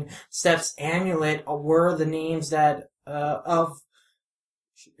names in Steph's amulet were the names that, of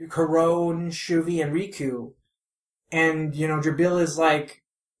Karon, Shuvi, and Riku. And, Jabril is, like,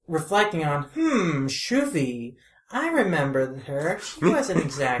 reflecting on, Shuvi, I remember her. She wasn't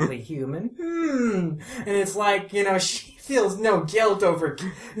exactly human. And it's like, she feels no guilt over,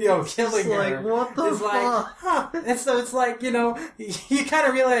 killing her. Like, what the fuck? Like, And so it's like, you kind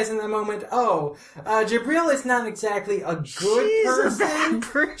of realize in that moment, Jabril is not exactly a good person. A bad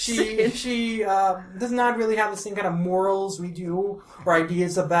person. She does not really have the same kind of morals we do, or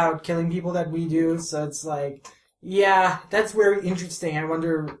ideas about killing people that we do. So it's like, yeah, that's very interesting. I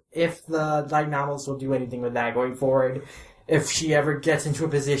wonder if the light novels will do anything with that going forward. If she ever gets into a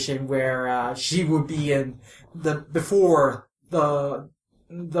position where she would be in before the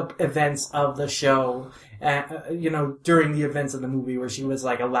events of the show, during the events of the movie where she was,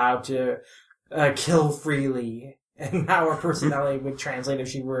 like, allowed to kill freely, and how her personality would translate if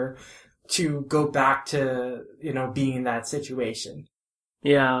she were to go back to, being in that situation.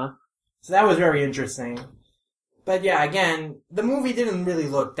 Yeah. So that was very interesting. But yeah, again, the movie didn't really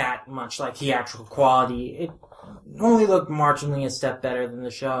look that much like theatrical quality. It only looked marginally a step better than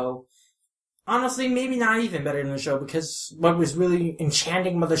the show. Honestly, maybe not even better than the show, because what was really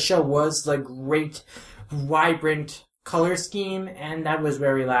enchanting about the show was the great, vibrant color scheme, and that was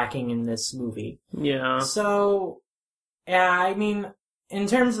very lacking in this movie. Yeah. So, yeah, I mean, in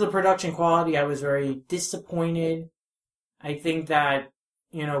terms of the production quality, I was very disappointed. I think that,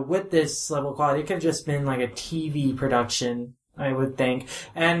 with this level of quality, it could have just been like a TV production, I would think.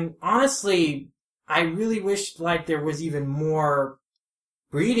 And honestly, I really wish, like, there was even more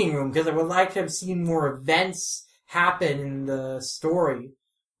breathing room, because I would like to have seen more events happen in the story.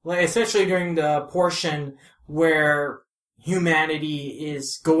 Like, especially during the portion where humanity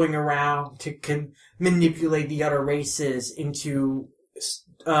is going around to manipulate the other races into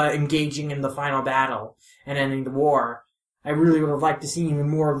engaging in the final battle and ending the war. I really would have liked to see even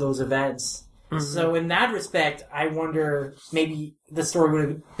more of those events. Mm-hmm. So in that respect, I wonder maybe the story would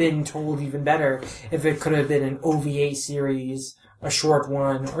have been told even better if it could have been an OVA series, a short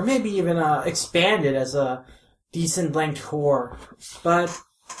one, or maybe even expanded as a decent length tour. But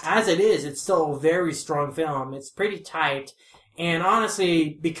as it is, it's still a very strong film. It's pretty tight. And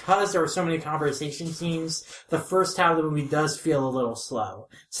honestly, because there are so many conversation scenes, the first half of the movie does feel a little slow.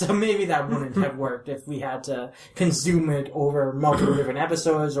 So maybe that wouldn't have worked if we had to consume it over multiple different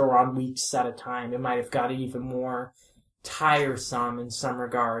episodes or on weeks at a time. It might have got even more tiresome in some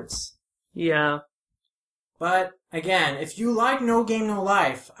regards. Yeah. But, again, if you like No Game, No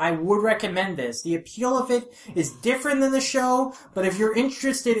Life, I would recommend this. The appeal of it is different than the show, but if you're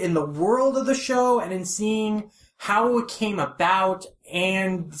interested in the world of the show and in seeing how it came about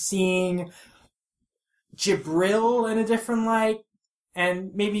and seeing Jibril in a different light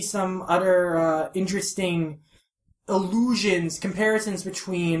and maybe some other interesting allusions, comparisons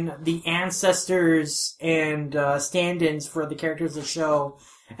between the ancestors and stand-ins for the characters of the show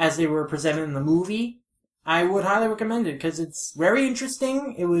as they were presented in the movie, I would highly recommend it because it's very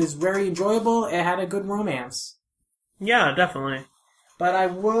interesting, it was very enjoyable, it had a good romance. Yeah, definitely. But I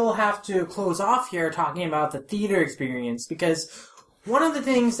will have to close off here talking about the theater experience, because one of the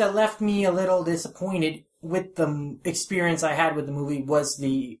things that left me a little disappointed with the experience I had with the movie was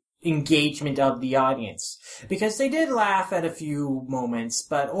the engagement of the audience. Because they did laugh at a few moments,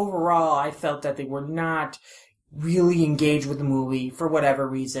 but overall I felt that they were not really engaged with the movie for whatever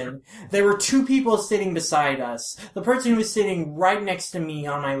reason. There were two people sitting beside us. The person who was sitting right next to me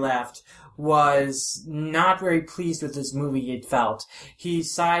on my left was not very pleased with this movie, it felt. He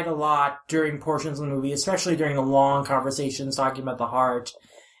sighed a lot during portions of the movie, especially during the long conversations talking about the heart.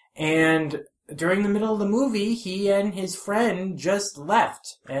 And during the middle of the movie, he and his friend just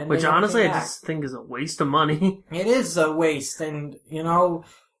left. And which honestly I just think is a waste of money. It is a waste, and, you know...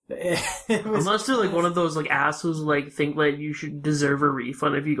 Unless they're like one of those like assholes who like think that you should deserve a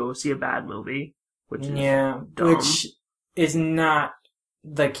refund if you go see a bad movie. Which is dumb. Which is not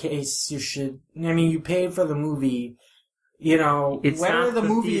the case. You should. I mean, you paid for the movie. You know, it's whether the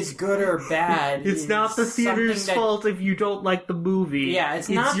movie is good or bad. It's not the theater's fault if you don't like the movie. Yeah, it's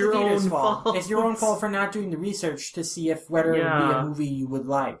not your own fault. It's your own fault for not doing the research to see if whether it would be a movie you would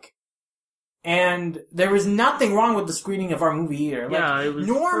like. And there was nothing wrong with the screening of our movie either. Like, it was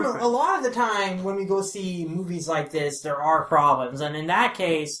a lot of the time when we go see movies like this, there are problems. And in that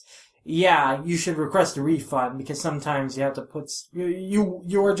case, yeah, you should request a refund because sometimes you have to put...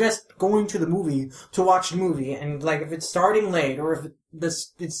 You are just going to the movie to watch the movie. And, like, if it's starting late or if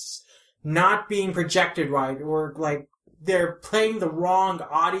it's not being projected right or, like, they're playing the wrong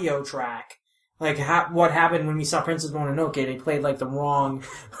audio track... Like, what happened when we saw Princess Mononoke, they played, like, the wrong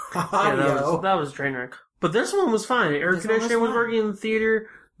audio. Yeah, that was a train wreck. But this one was fine. Air conditioning was working in the theater.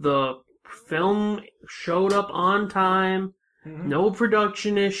 The film showed up on time. Mm-hmm. No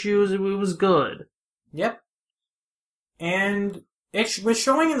production issues. It was good. Yep. And it was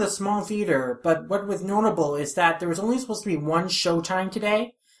showing in the small theater, but what was notable is that there was only supposed to be one showtime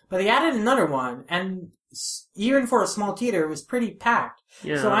today, but they added another one, and even for a small theater, it was pretty packed.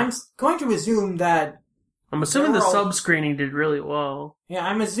 Yeah. So I'm going to assume that... I'm assuming the sub-screening did really well. Yeah,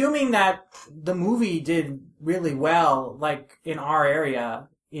 I'm assuming that the movie did really well, like, in our area,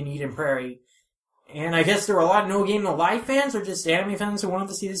 in Eden Prairie. And I guess there were a lot of No Game No Life fans or just anime fans who wanted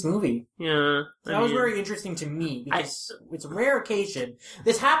to see this movie. Yeah. So that was very interesting to me, because it's a rare occasion.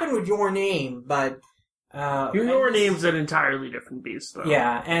 This happened with Your Name, but... Your Name's an entirely different beast, though.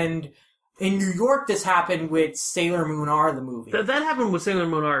 Yeah, and... In New York, this happened with Sailor Moon R, the movie. That happened with Sailor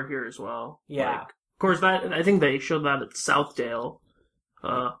Moon R here as well. Yeah. Like, of course, I think they showed that at Southdale.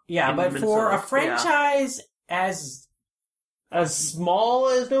 Yeah, but for a franchise as small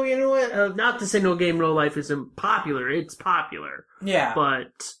as No Game No Life, not to say No Game No Life isn't popular, it's popular. Yeah.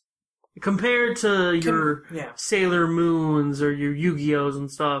 But compared to your Sailor Moons or your Yu-Gi-Ohs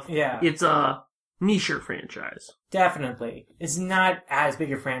and stuff, it's a niche franchise. Definitely. It's not as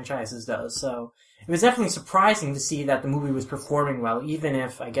big a franchise as those, so it was definitely surprising to see that the movie was performing well, even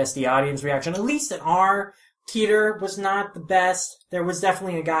if, I guess, the audience reaction, at least in our theater, was not the best. There was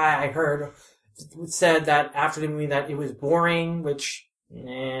definitely a guy I heard said that after the movie that it was boring, which,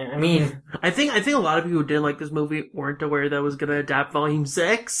 I mean... I think a lot of people who didn't like this movie weren't aware that it was going to adapt Volume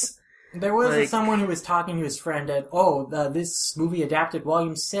 6. There was someone who was talking to his friend that, this movie adapted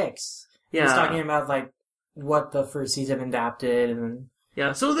Volume 6. Yeah. He was talking about, like, what the first season adapted, and...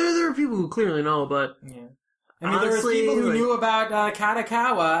 Yeah, so there are people who clearly know, but... Yeah. I mean, there were people who knew about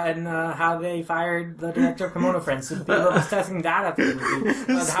Katakawa and how they fired the director of Kimono Friends. So people were discussing that after the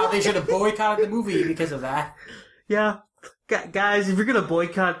movie. How they should have boycotted the movie because of that. Yeah. Guys, if you're going to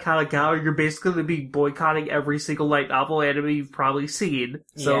boycott Katakawa, you're basically going to be boycotting every single light novel anime you've probably seen.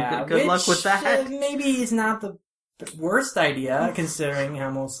 So good luck with that. Maybe is not the worst idea, considering how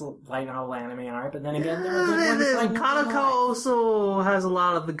most light novel anime are. But then again, there are good ones. Like Kanaka also has a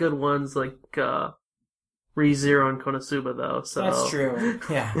lot of the good ones, like ReZero and Konosuba, though. So that's true.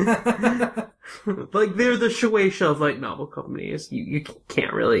 Yeah. Like, they're the Shueisha of light novel companies. You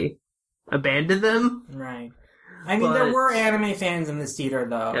can't really abandon them. Right. I mean, there were anime fans in this theater,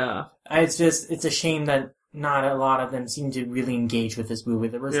 though. Yeah. It's a shame that not a lot of them seemed to really engage with this movie.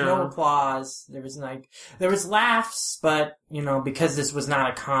 There was no applause. There was laughs, but, because this was not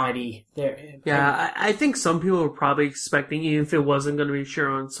a comedy. I think some people were probably expecting, even if it wasn't going to be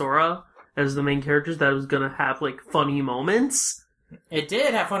Shiro and Sora as the main characters, that it was going to have, like, funny moments. It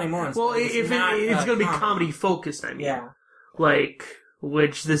did have funny moments. Well, if it's going to be comedy focused, I mean. Yeah. Like,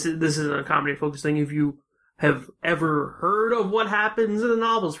 which this isn't a comedy focused thing. If you have ever heard of what happens in the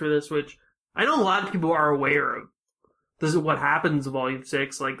novels for this, which I know a lot of people are aware of. This is what happens in Volume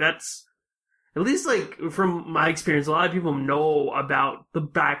 6. Like, that's, at least, like, from my experience, a lot of people know about the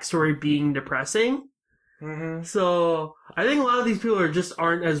backstory being depressing. Mm-hmm. So, I think a lot of these people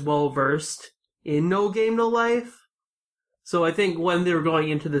aren't as well versed in No Game, No Life. So I think when they were going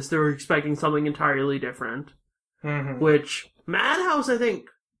into this, they were expecting something entirely different. Mm-hmm. Which, Madhouse and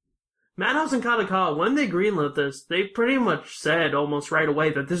Kadokawa, when they greenlit this, they pretty much said almost right away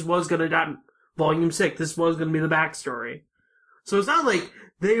that this was going to be Volume 6, this was going to be the backstory. So it's not like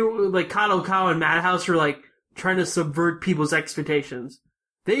they were, like, Kadokawa and Madhouse were, like, trying to subvert people's expectations.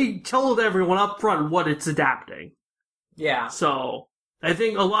 They told everyone up front what it's adapting. Yeah. So, I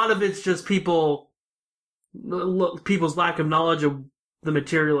think a lot of it's just people's lack of knowledge of the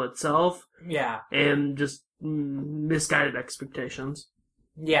material itself. Yeah. And just misguided expectations.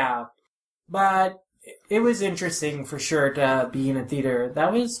 Yeah. But it was interesting for sure to be in a theater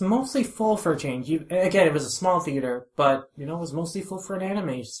that was mostly full for a change. Again, it was a small theater, but, it was mostly full for an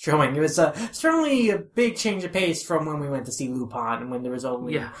anime showing. It was certainly a big change of pace from when we went to see Lupin, when there was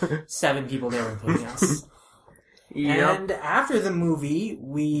only 7 people there, including us. Yep. And after the movie,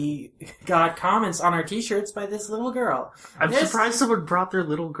 we got comments on our t-shirts by this little girl. I'm surprised someone brought their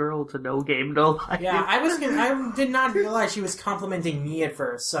little girl to No Game, No Life. Yeah, I did not realize she was complimenting me at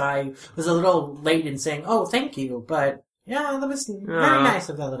first, so I was a little late in saying, "Oh, thank you." But yeah, that was very nice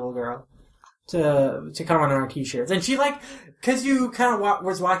of that little girl to comment on our t-shirts. And she, because you kind of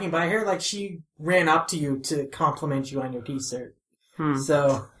was walking by her, she ran up to you to compliment you on your t-shirt.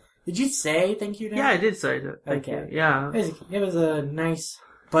 So. Did you say thank you to her? Yeah, I did say that. Thank you. Yeah. It was a nice,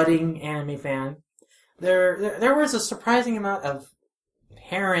 budding anime fan. There was a surprising amount of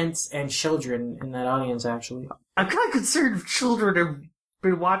parents and children in that audience, actually. I'm kind of concerned if children have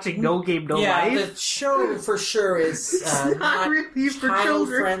been watching No Game, No Life. Yeah, the show for sure is not really for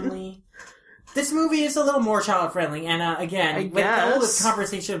children. Child-friendly. This movie is a little more child-friendly, and again, with all this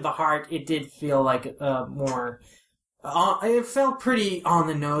conversation of the heart, it did feel like more... it felt pretty on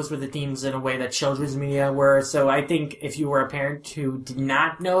the nose with the themes in a way that children's media were, so I think if you were a parent who did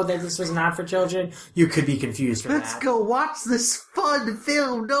not know that this was not for children, you could be confused for that. Let's go watch this fun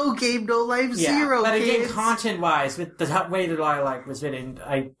film, No Game, No Life, Zero, but kids. again, content-wise, with the way the dialogue was written,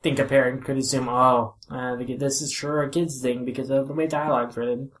 I think a parent could assume, this is sure a kid's thing because of the way dialogue's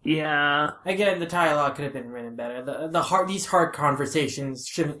written. Yeah. Again, the dialogue could have been written better. These hard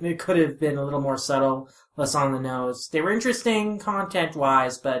conversations could have been a little more subtle, less on the nose. They were interesting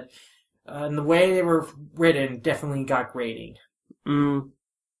content-wise, but in the way they were written, definitely got grading.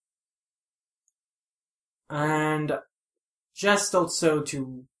 And just also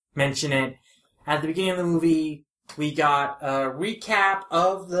to mention it, at the beginning of the movie, we got a recap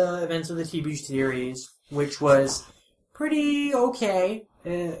of the events of the TV series, which was pretty okay.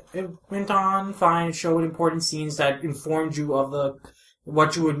 It went on fine. It showed important scenes that informed you of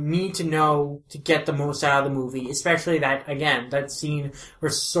what you would need to know to get the most out of the movie, especially that scene where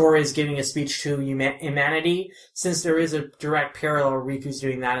Sora is giving a speech to humanity. Since there is a direct parallel, Riku's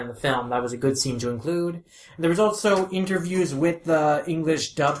doing that in the film. That was a good scene to include. And there was also interviews with the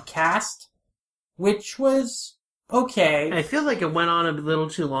English dub cast, which was okay. I feel like it went on a little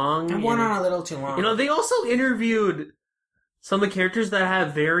too long. They also interviewed some of the characters that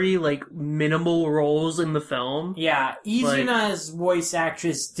have very, minimal roles in the film. Yeah, Izuna's voice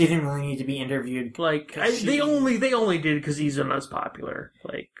actress didn't really need to be interviewed. They only did because Izuna's popular.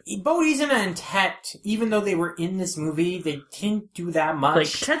 Both Izuna and Tet, even though they were in this movie, they didn't do that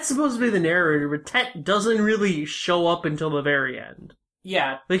much. Tet's supposed to be the narrator, but Tet doesn't really show up until the very end.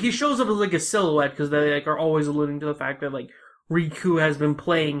 Yeah. He shows up as, a silhouette, because they, are always alluding to the fact that, Riku has been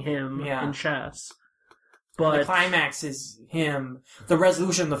playing him in chess. But the climax is him. The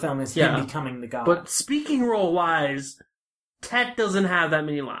resolution of the film is him becoming the god. But speaking role-wise, Tet doesn't have that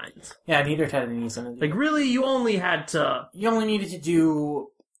many lines. Yeah, neither Ted and Neeson. Like, really, you only had to... You only needed to do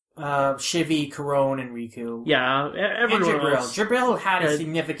Shivy, Karone, and Riku. Yeah, everyone and Jabril. else. Jabril had a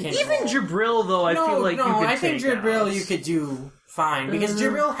significant Even role. Jabril, though, I feel like you could I think Jabril out. you could do fine, because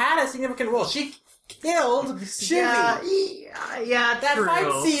Jabril had a significant role. She killed Shivy. Yeah, that true.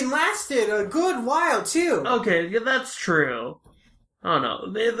 fight scene lasted a good while, too. Okay, yeah, that's true. I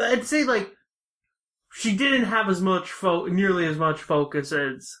don't know. I'd say, like, she didn't have as much nearly as much focus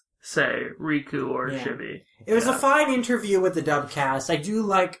as, say, Riku or Shivy. It was a fine interview with the dub cast. I do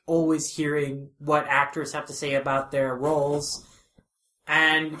like always hearing what actors have to say about their roles.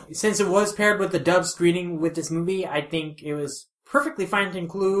 And since it was paired with the dub screening with this movie, I think it was perfectly fine to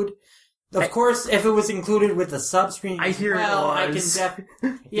include. Of course, if it was included with the sub screen, I hear it was. I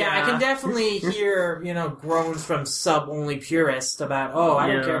can definitely hear, groans from sub-only purists about, I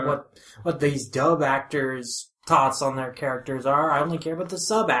don't care what these dub actors' thoughts on their characters are. I only care about the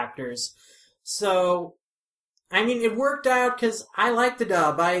sub actors. So, I mean, it worked out because I like the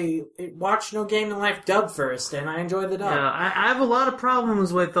dub. I watched No Game in Life dub first, and I enjoyed the dub. Yeah, I have a lot of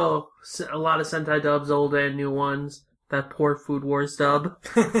problems with a lot of Sentai dubs, old and new ones. That poor Food Wars dub.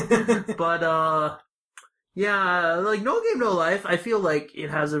 But, yeah, like, No Game, No Life, I feel like it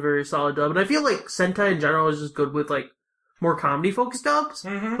has a very solid dub. And I feel like Sentai in general is just good with, like, more comedy-focused dubs.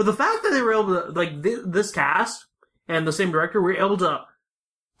 Mm-hmm. But the fact that they were able to, like, this cast and the same director were able to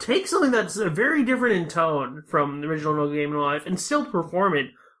take something that's very different in tone from the original No Game, No Life and still perform it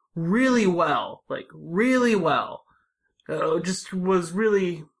really well. Like, really well. Just was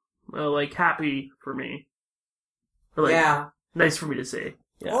really, happy for me. Nice for me to see.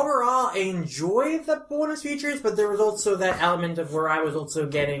 Yeah. Overall, I enjoyed the bonus features, but there was also that element of where I was also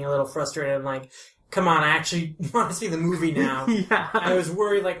getting a little frustrated and like, come on, I actually want to see the movie now. Yeah. I was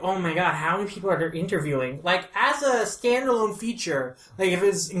worried, like, oh my god, how many people are there interviewing? Like, as a standalone feature, like, if it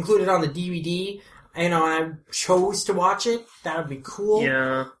was included on the DVD, and I chose to watch it, that would be cool.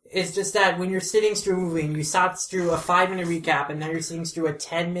 Yeah. It's just that when you're sitting through a movie and you sat through a 5-minute recap and now you're sitting through a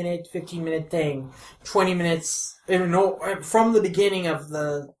 10-minute, 15-minute thing, 20 minutes, from the beginning of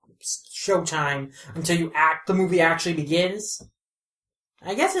the showtime until the movie actually begins.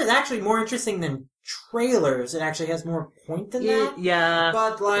 I guess it's actually more interesting than trailers. It actually has more point than that. Yeah.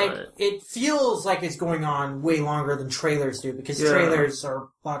 But, it feels like it's going on way longer than trailers do because trailers are a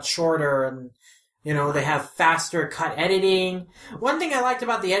lot shorter and they have faster cut editing. One thing I liked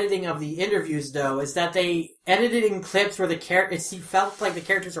about the editing of the interviews, though, is that they edited in clips where it felt like the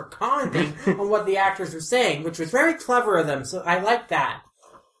characters were commenting on what the actors were saying, which was very clever of them, so I liked that.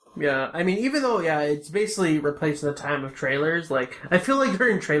 Yeah, I mean, even though, it's basically replacing the time of trailers, like, I feel like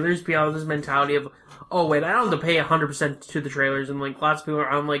during trailers, people have this mentality of, oh, wait, I don't have to pay 100% to the trailers, and, like, lots of people are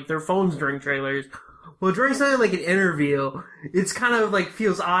on, like, their phones during trailers. Well, during something like an interview, it's kind of, like,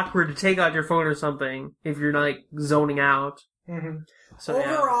 feels awkward to take out your phone or something if you're, like, zoning out. Mm-hmm. So,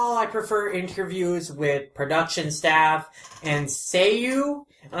 overall, I prefer interviews with production staff and seiyuu,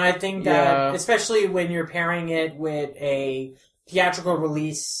 and I think that, especially when you're pairing it with a theatrical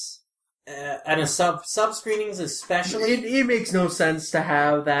release, and a sub screenings especially. It makes no sense to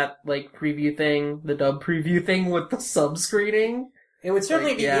have that, like, preview thing, the dub preview thing with the sub screening. It would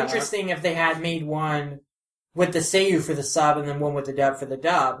certainly be interesting if they had made one with the seiyuu for the sub and then one with the dub for the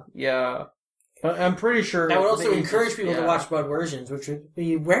dub. Yeah. I'm pretty sure... That would also encourage people to watch both versions, which would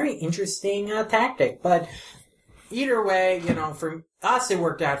be a very interesting tactic. But either way, for us it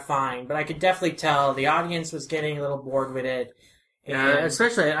worked out fine, but I could definitely tell the audience was getting a little bored with it. Yeah,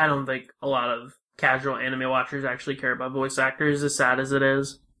 especially I don't think a lot of casual anime watchers actually care about voice actors, as sad as it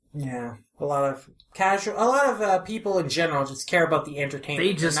is. Yeah, a lot of people in general just care about the entertainment.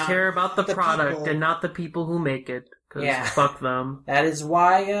 They just care about the product people. And not the people who make it. Because fuck them. That is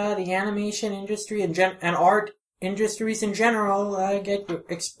why the animation industry and art industries in general get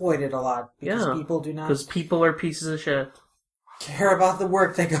exploited a lot. Because people do not... Because people are pieces of shit. Care about the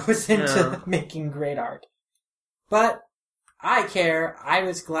work that goes into making great art. But I care. I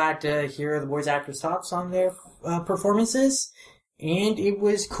was glad to hear the voice actors' thoughts on their performances. And it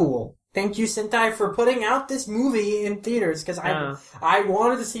was cool. Thank you, Sentai, for putting out this movie in theaters, because I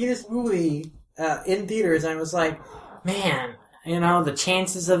wanted to see this movie in theaters, and I was like, man, the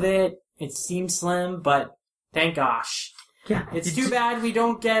chances of it seems slim, but thank gosh. Yeah. It's too bad we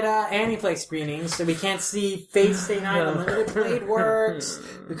don't get Aniplex screenings, so we can't see Fate Stay Night Unlimited Blade Works,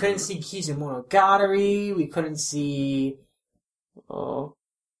 we couldn't see Kizumonogatari, we couldn't see...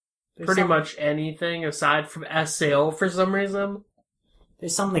 Pretty much anything aside from SAO for some reason.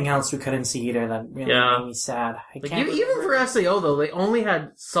 There's something else we couldn't see either that really made me sad. Even for SAO though, they only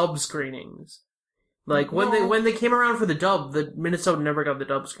had sub screenings. Like, when they came around for the dub, the Minnesota never got the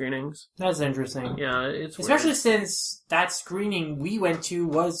dub screenings. That's interesting. Yeah, it's especially weird. since that screening we went to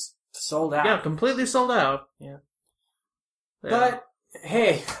was sold out. Yeah, completely sold out. Yeah. Yeah. But,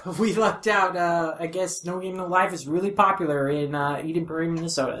 hey, we lucked out. I guess No Game No Life is really popular in Eden Prairie,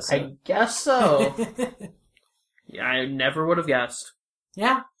 Minnesota. So. I guess so. Yeah, I never would have guessed.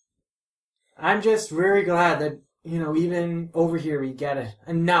 Yeah. I'm just very glad that, even over here we get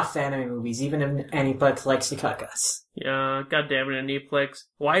enough anime movies, even if Aniplex likes to cuck us. Yeah, goddamn it, Aniplex.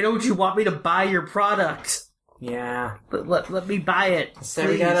 Why don't you want me to buy your product? Yeah. Let me buy it. So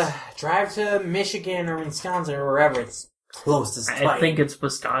we gotta drive to Michigan or Wisconsin or wherever it's closest. I think it's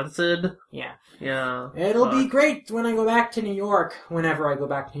Wisconsin. Yeah. Yeah. It'll be great when I go back to New York, whenever I go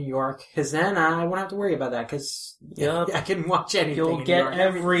back to New York, because then I won't have to worry about that, because I can watch anything. You'll in get New York.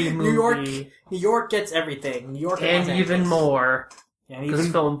 every movie. New York gets everything. New York and even more. And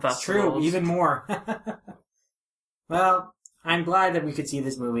even film festivals. festivals. True, even more. Well, I'm glad that we could see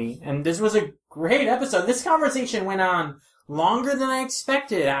this movie, and this was a great episode. This conversation went on longer than I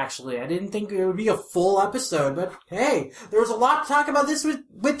expected, actually. I didn't think it would be a full episode, but hey, there was a lot to talk about this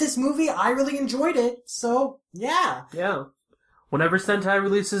with this movie. I really enjoyed it, so yeah. Yeah. Whenever Sentai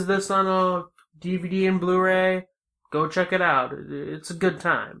releases this on a DVD and Blu-ray, go check it out. It's a good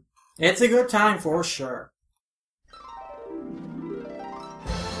time. It's a good time for sure.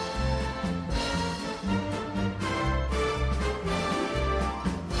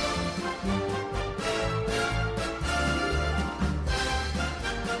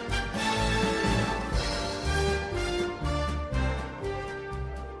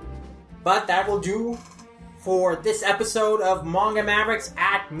 But that will do for this episode of Manga Mavericks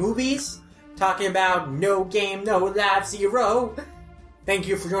at Movies, talking about No Game, No Life Zero. Thank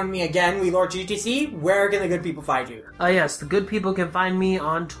you for joining me again, VLord GTC. Where can the good people find you? Yes, the good people can find me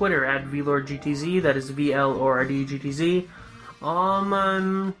on Twitter at VLordGTZ. That is VLORDGTZ.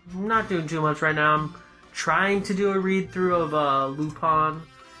 I'm not doing too much right now. I'm trying to do a read-through of Lupin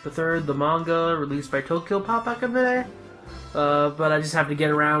the Third, the manga released by Tokyo Pop back in the day. But I just have to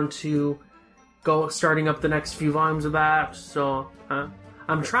get around to starting up the next few volumes of that. So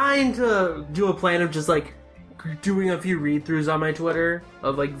I'm trying to do a plan of just like doing a few read-throughs on my Twitter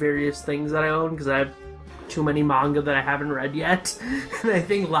of like various things that I own, because I have too many manga that I haven't read yet. And I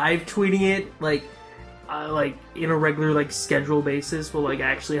think live tweeting it like in a regular like schedule basis will like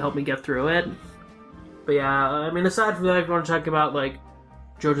actually help me get through it. But yeah, I mean, aside from that, if you want to talk about like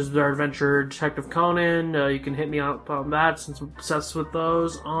JoJo's Bizarre Adventure, Detective Conan, you can hit me up on that since I'm obsessed with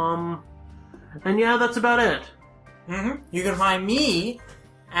those. And yeah, that's about it. You can find me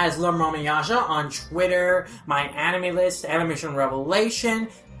as Ramayasha on Twitter, my anime list, Animation Revelation.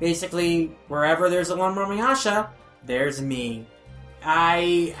 Basically, wherever there's a Ramayasha, there's me.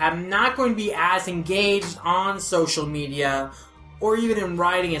 I am not going to be as engaged on social media or even in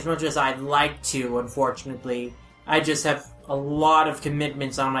writing as much as I'd like to, unfortunately. I just have a lot of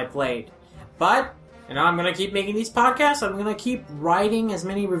commitments on my plate. But, I'm going to keep making these podcasts. I'm going to keep writing as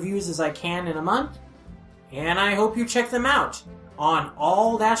many reviews as I can in a month. And I hope you check them out on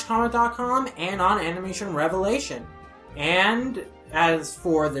all-comic.com and on Animation Revelation. And as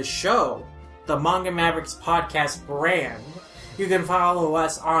for the show, the Manga Mavericks podcast brand, you can follow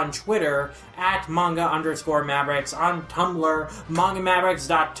us on Twitter at manga_mavericks, on Tumblr,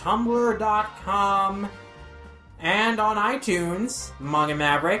 mangamavericks.tumblr.com, and on iTunes, Manga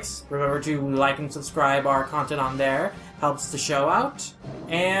Mavericks. Remember to like and subscribe our content on there. Helps the show out.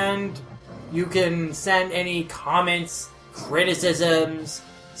 And you can send any comments, criticisms,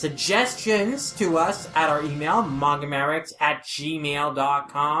 suggestions to us at our email,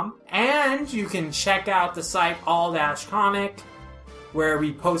 mangamavericks@gmail.com. And you can check out the site All-Comic, where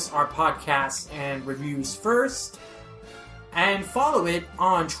we post our podcasts and reviews first. And follow it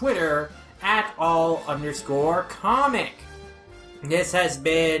on Twitter at all_comic. This has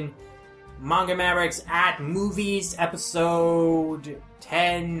been Manga Mavericks at Movies, episode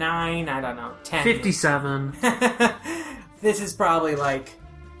 10, 9, I don't know, 10. 57. This is probably like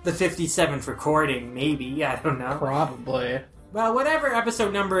the 57th recording, maybe, I don't know. Probably. Well, whatever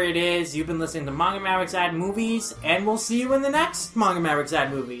episode number it is, you've been listening to Manga Mavericks at Movies, and we'll see you in the next Manga Mavericks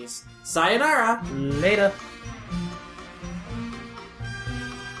at Movies. Sayonara! Later.